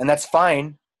 And that's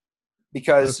fine,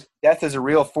 because death is a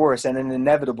real force and an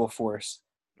inevitable force.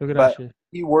 Look at but that shit.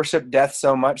 He worshipped death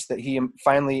so much that he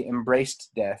finally embraced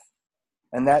death.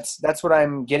 And that's what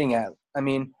I'm getting at. I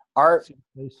mean, art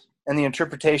and the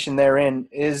interpretation therein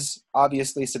is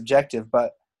obviously subjective,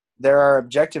 but there are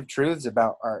objective truths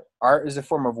about art. Art is a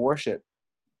form of worship,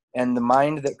 and the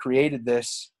mind that created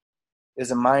this is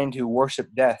a mind who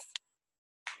worshiped death.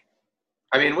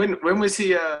 I mean, when was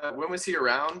he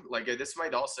around? Like, this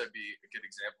might also be a good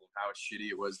example of how shitty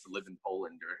it was to live in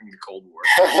Poland during the Cold War.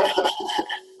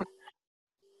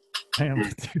 Damn,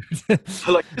 dude.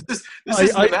 Like,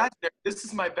 this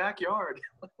is my backyard.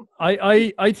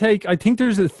 I think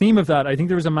there's a theme of that. I think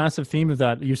there was a massive theme of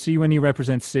that. You see, when he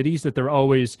represents cities, that they're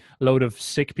always a load of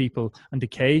sick people and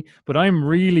decay. But I'm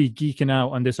really geeking out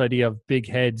on this idea of big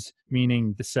heads,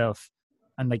 meaning the self,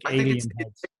 and like alien heads.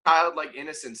 It's childlike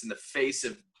innocence in the face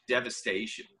of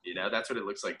devastation. You know, that's what it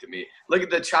looks like to me. Look at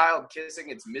the child kissing.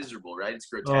 It's miserable, right? It's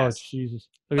grotesque. Oh, Jesus.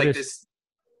 Look like at this.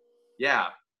 Yeah.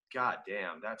 God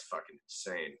damn, that's fucking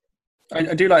insane.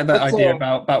 I do like that idea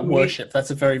about worship. That's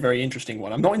a very, very interesting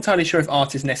one. I'm not entirely sure if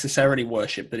art is necessarily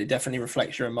worship, but it definitely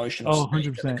reflects your emotional state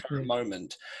at the current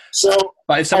moment.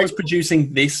 But if someone's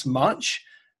producing this much,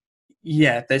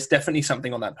 yeah, there's definitely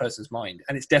something on that person's mind,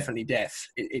 and it's definitely death.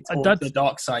 It's the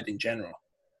dark side in general.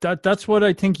 That's what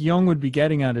I think Jung would be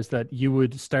getting at, is that you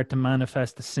would start to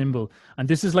manifest the symbol. And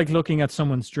this is like looking at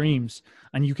someone's dreams.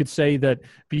 And you could say that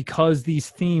because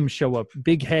these themes show up,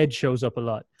 big head shows up a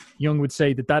lot. Jung would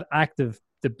say that active,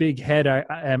 the big head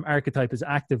archetype is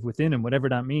active within him, whatever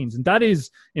that means. And that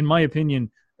is, in my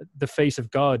opinion, the face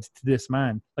of God to this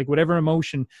man. Like, whatever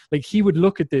emotion, like, he would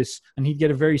look at this and he'd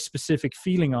get a very specific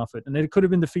feeling off it. And it could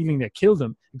have been the feeling that killed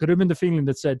him. It could have been the feeling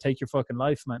that said, take your fucking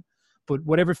life, man. But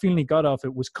whatever feeling he got off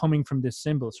it was coming from this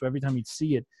symbol. So every time he'd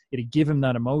see it, it'd give him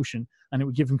that emotion, and it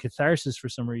would give him catharsis for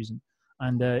some reason.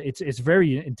 And it's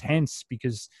very intense,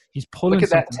 because he's pulling. Look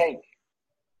at that tank.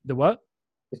 The what?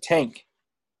 The tank.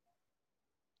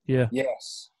 Yeah.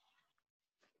 Yes.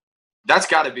 That's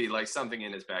got to be like something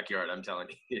in his backyard. I'm telling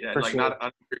you. Yeah, for like, sure. not on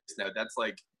a serious note. That's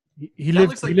like he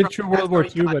lived through World War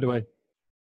II, by the way.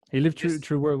 He lived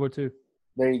through World War II.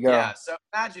 There you go. Yeah. So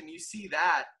imagine you see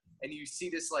that, and you see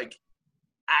this like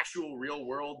actual real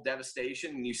world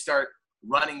devastation and you start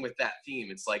running with that theme.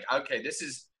 It's like, okay, this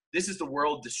is the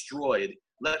world destroyed.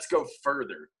 Let's go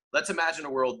further. Let's imagine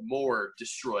a world more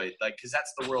destroyed, like, because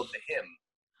that's the world to him.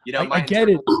 You know, I get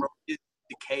it. World is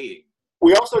decaying.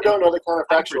 We also don't know the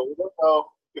counterfactual. We don't know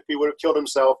if he would have killed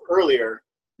himself earlier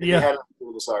if he hadn't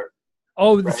killed this art.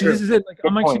 Oh, Right. see, this is it. Like,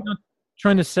 I'm actually point. not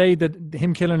trying to say that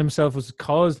him killing himself was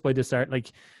caused by this art.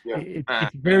 Like,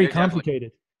 it's very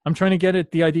complicated. I'm trying to get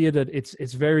at the idea that this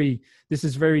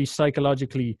is very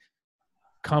psychologically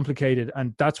complicated,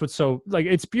 and that's what's so, like,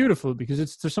 it's beautiful because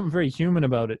there's something very human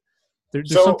about it.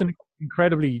 There's something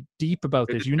incredibly deep about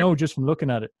this, just from looking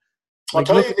at it. I'll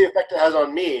tell you the effect it has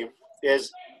on me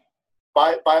is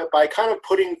by kind of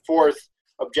putting forth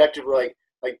objectively,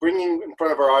 like bringing in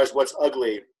front of our eyes what's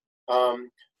ugly.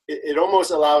 It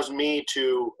almost allows me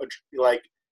to like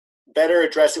better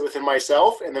address it within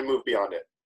myself and then move beyond it.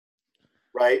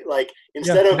 Right? Like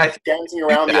instead of dancing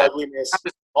around the ugliness,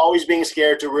 always being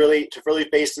scared to really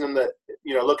face it in the,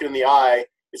 look it in the eye,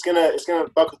 it's gonna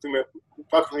fuck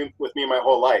with me my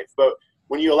whole life. But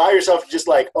when you allow yourself to just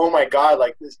like, oh my God,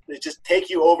 like this, it just take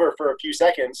you over for a few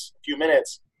seconds, a few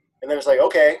minutes, and then it's like,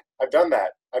 okay, I've done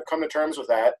that. I've come to terms with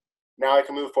that. Now I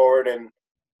can move forward and,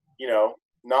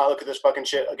 not look at this fucking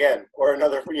shit again or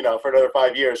another, for another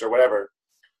 5 years or whatever.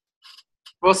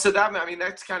 Well, so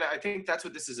that's kind of, I think that's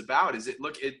what this is about. Is it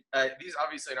these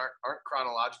obviously aren't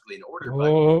chronologically in order,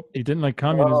 but he didn't like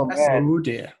communism. Oh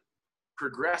dear.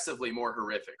 Progressively more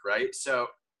horrific, right? So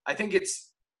I think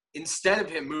it's, instead of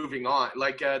him moving on,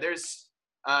 like there's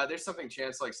something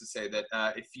Chance likes to say that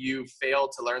if you fail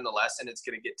to learn the lesson, it's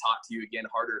going to get taught to you again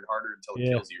harder and harder until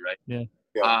it kills you, right? Yeah.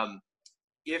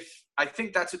 If I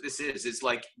think that's what this is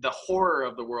like the horror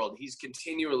of the world. He's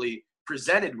continually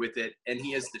presented with it, and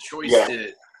he has the choice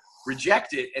to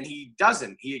reject it, and he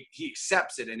doesn't. He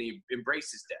accepts it, and he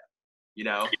embraces death.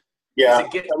 Yeah.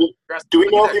 Do we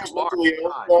know if he's mentally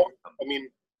ill, though? I mean,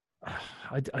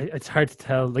 it's hard to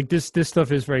tell. Like this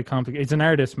stuff is very complicated. It's an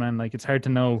artist, man. Like it's hard to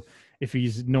know if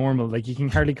he's normal. Like you can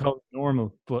hardly call it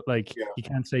normal, but like you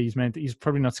can't say he's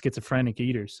probably not schizophrenic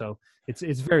either. So it's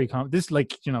very this,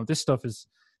 like, this stuff is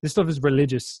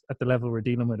religious at the level we're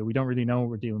dealing with it. We don't really know what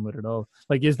we're dealing with at all.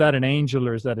 Like, is that an angel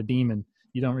or is that a demon?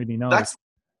 You don't really know. That's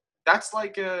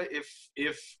like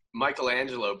if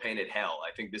Michelangelo painted hell,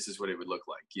 I think this is what it would look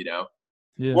like,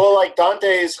 Yeah. Well, like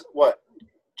Dante's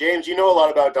James, you know a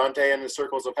lot about Dante and the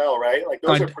circles of hell, right? Like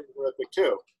those are pretty horrific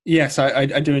too. Yes, I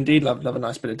do indeed love a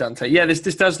nice bit of Dante. Yeah, this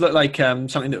does look like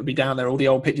something that would be down there. All the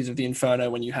old pictures of the Inferno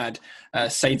when you had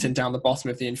Satan down the bottom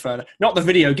of the Inferno. Not the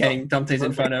video game Dante's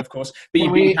Inferno, of course, but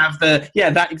you have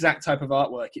that exact type of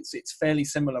artwork. It's fairly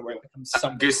similar where it becomes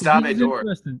something. Gustave Doré.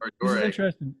 This is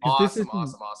interesting. Awesome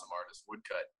artist.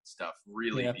 Woodcut stuff.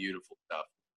 Really beautiful stuff.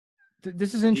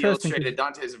 This is interesting. He illustrated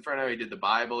Dante's Inferno. He did the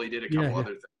Bible. He did a couple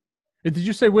other things. Did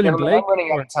you say William Blake? I'm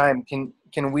running out of time.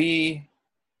 Can we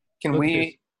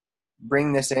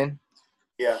bring this in?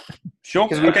 Yeah. Sure.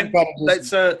 Okay.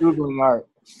 Let's Googling art.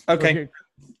 Okay.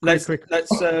 Let's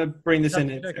bring this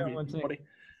in.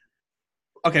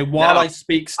 Okay. While I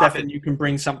speak, Steafan, you can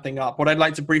bring something up. What I'd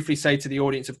like to briefly say to the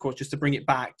audience, of course, just to bring it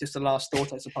back, just a last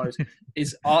thought, I suppose,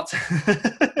 is art.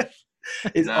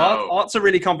 Art's a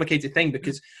really complicated thing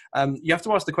because you have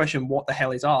to ask the question, what the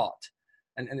hell is art?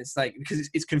 And it's like, because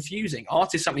it's confusing.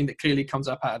 Art is something that clearly comes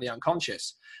up out of the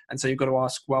unconscious. And so you've got to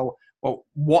ask, well,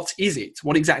 what is it?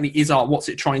 What exactly is art? What's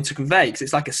it trying to convey? Because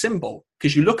it's like a symbol.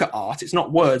 Because you look at art, it's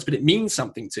not words, but it means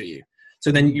something to you.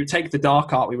 So then you take the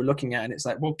dark art we were looking at, and it's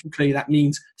like, well, clearly that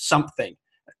means something.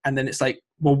 And then it's like,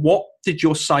 well, what did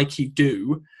your psyche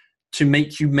do to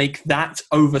make you make that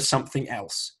over something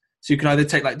else? So you can either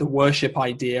take like the worship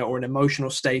idea or an emotional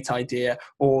state idea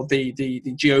or the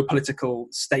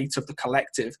geopolitical state of the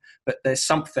collective. But there's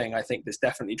something, I think, that's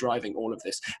definitely driving all of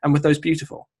this. And with those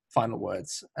beautiful final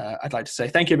words, I'd like to say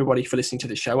thank you, everybody, for listening to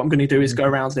this show. What I'm going to do is go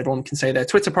around and everyone can say their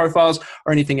Twitter profiles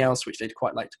or anything else which they'd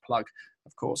quite like to plug,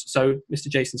 of course. So, Mr.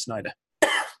 Jason Snyder.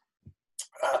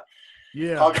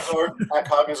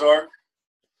 Cognizor.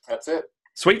 That's it.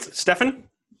 Sweet. Steafan?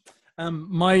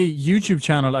 My YouTube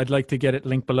channel, I'd like to get it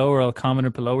linked below, or I'll comment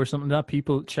it below or something like that.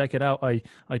 People check it out. I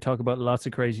talk about lots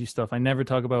of crazy stuff. I never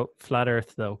talk about flat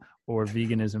earth though, or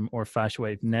veganism or fash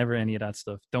wave. Never any of that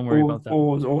stuff. Don't worry about that.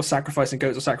 Or sacrificing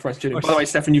goats or sacrificing children. By the way,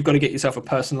 Steafan, you've got to get yourself a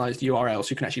personalized URL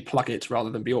so you can actually plug it rather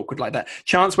than be awkward like that.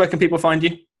 Chance, where can people find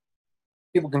you?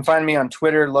 People can find me on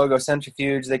Twitter, Logo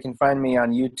Centrifuge. They can find me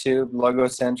on YouTube, Logo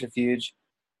Centrifuge.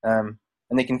 And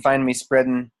they can find me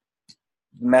spreading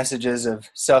messages of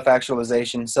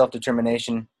self-actualization,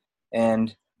 self-determination,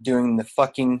 and doing the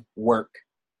fucking work.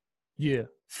 Yeah.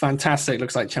 Fantastic.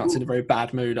 Looks like Chance in a very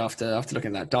bad mood after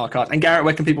looking at that dark art. And Garrett,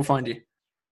 where can people find you?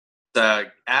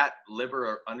 At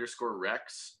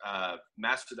liber_rex,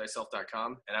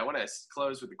 masterthyself.com. And I want to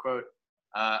close with a quote.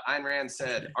 Ayn Rand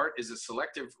said, "Art is a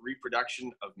selective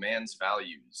reproduction of man's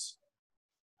values."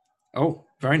 Oh,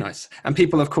 very nice. And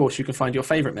people, of course, you can find your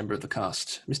favorite member of the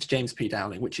cast, Mr. James P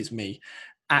Dowling, which is me,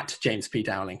 at James P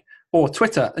Dowling, or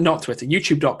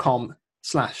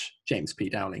youtube.com/James P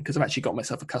Dowling, because I've actually got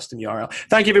myself a custom URL.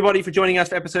 Thank you, everybody, for joining us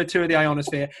for episode 2 of the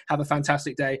Aionosphere. Have a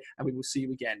fantastic day, and we will see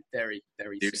you again very,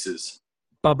 very soon. Deuces.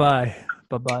 Bye-bye.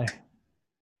 Bye-bye.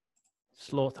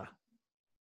 Slaughter.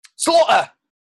 Slaughter!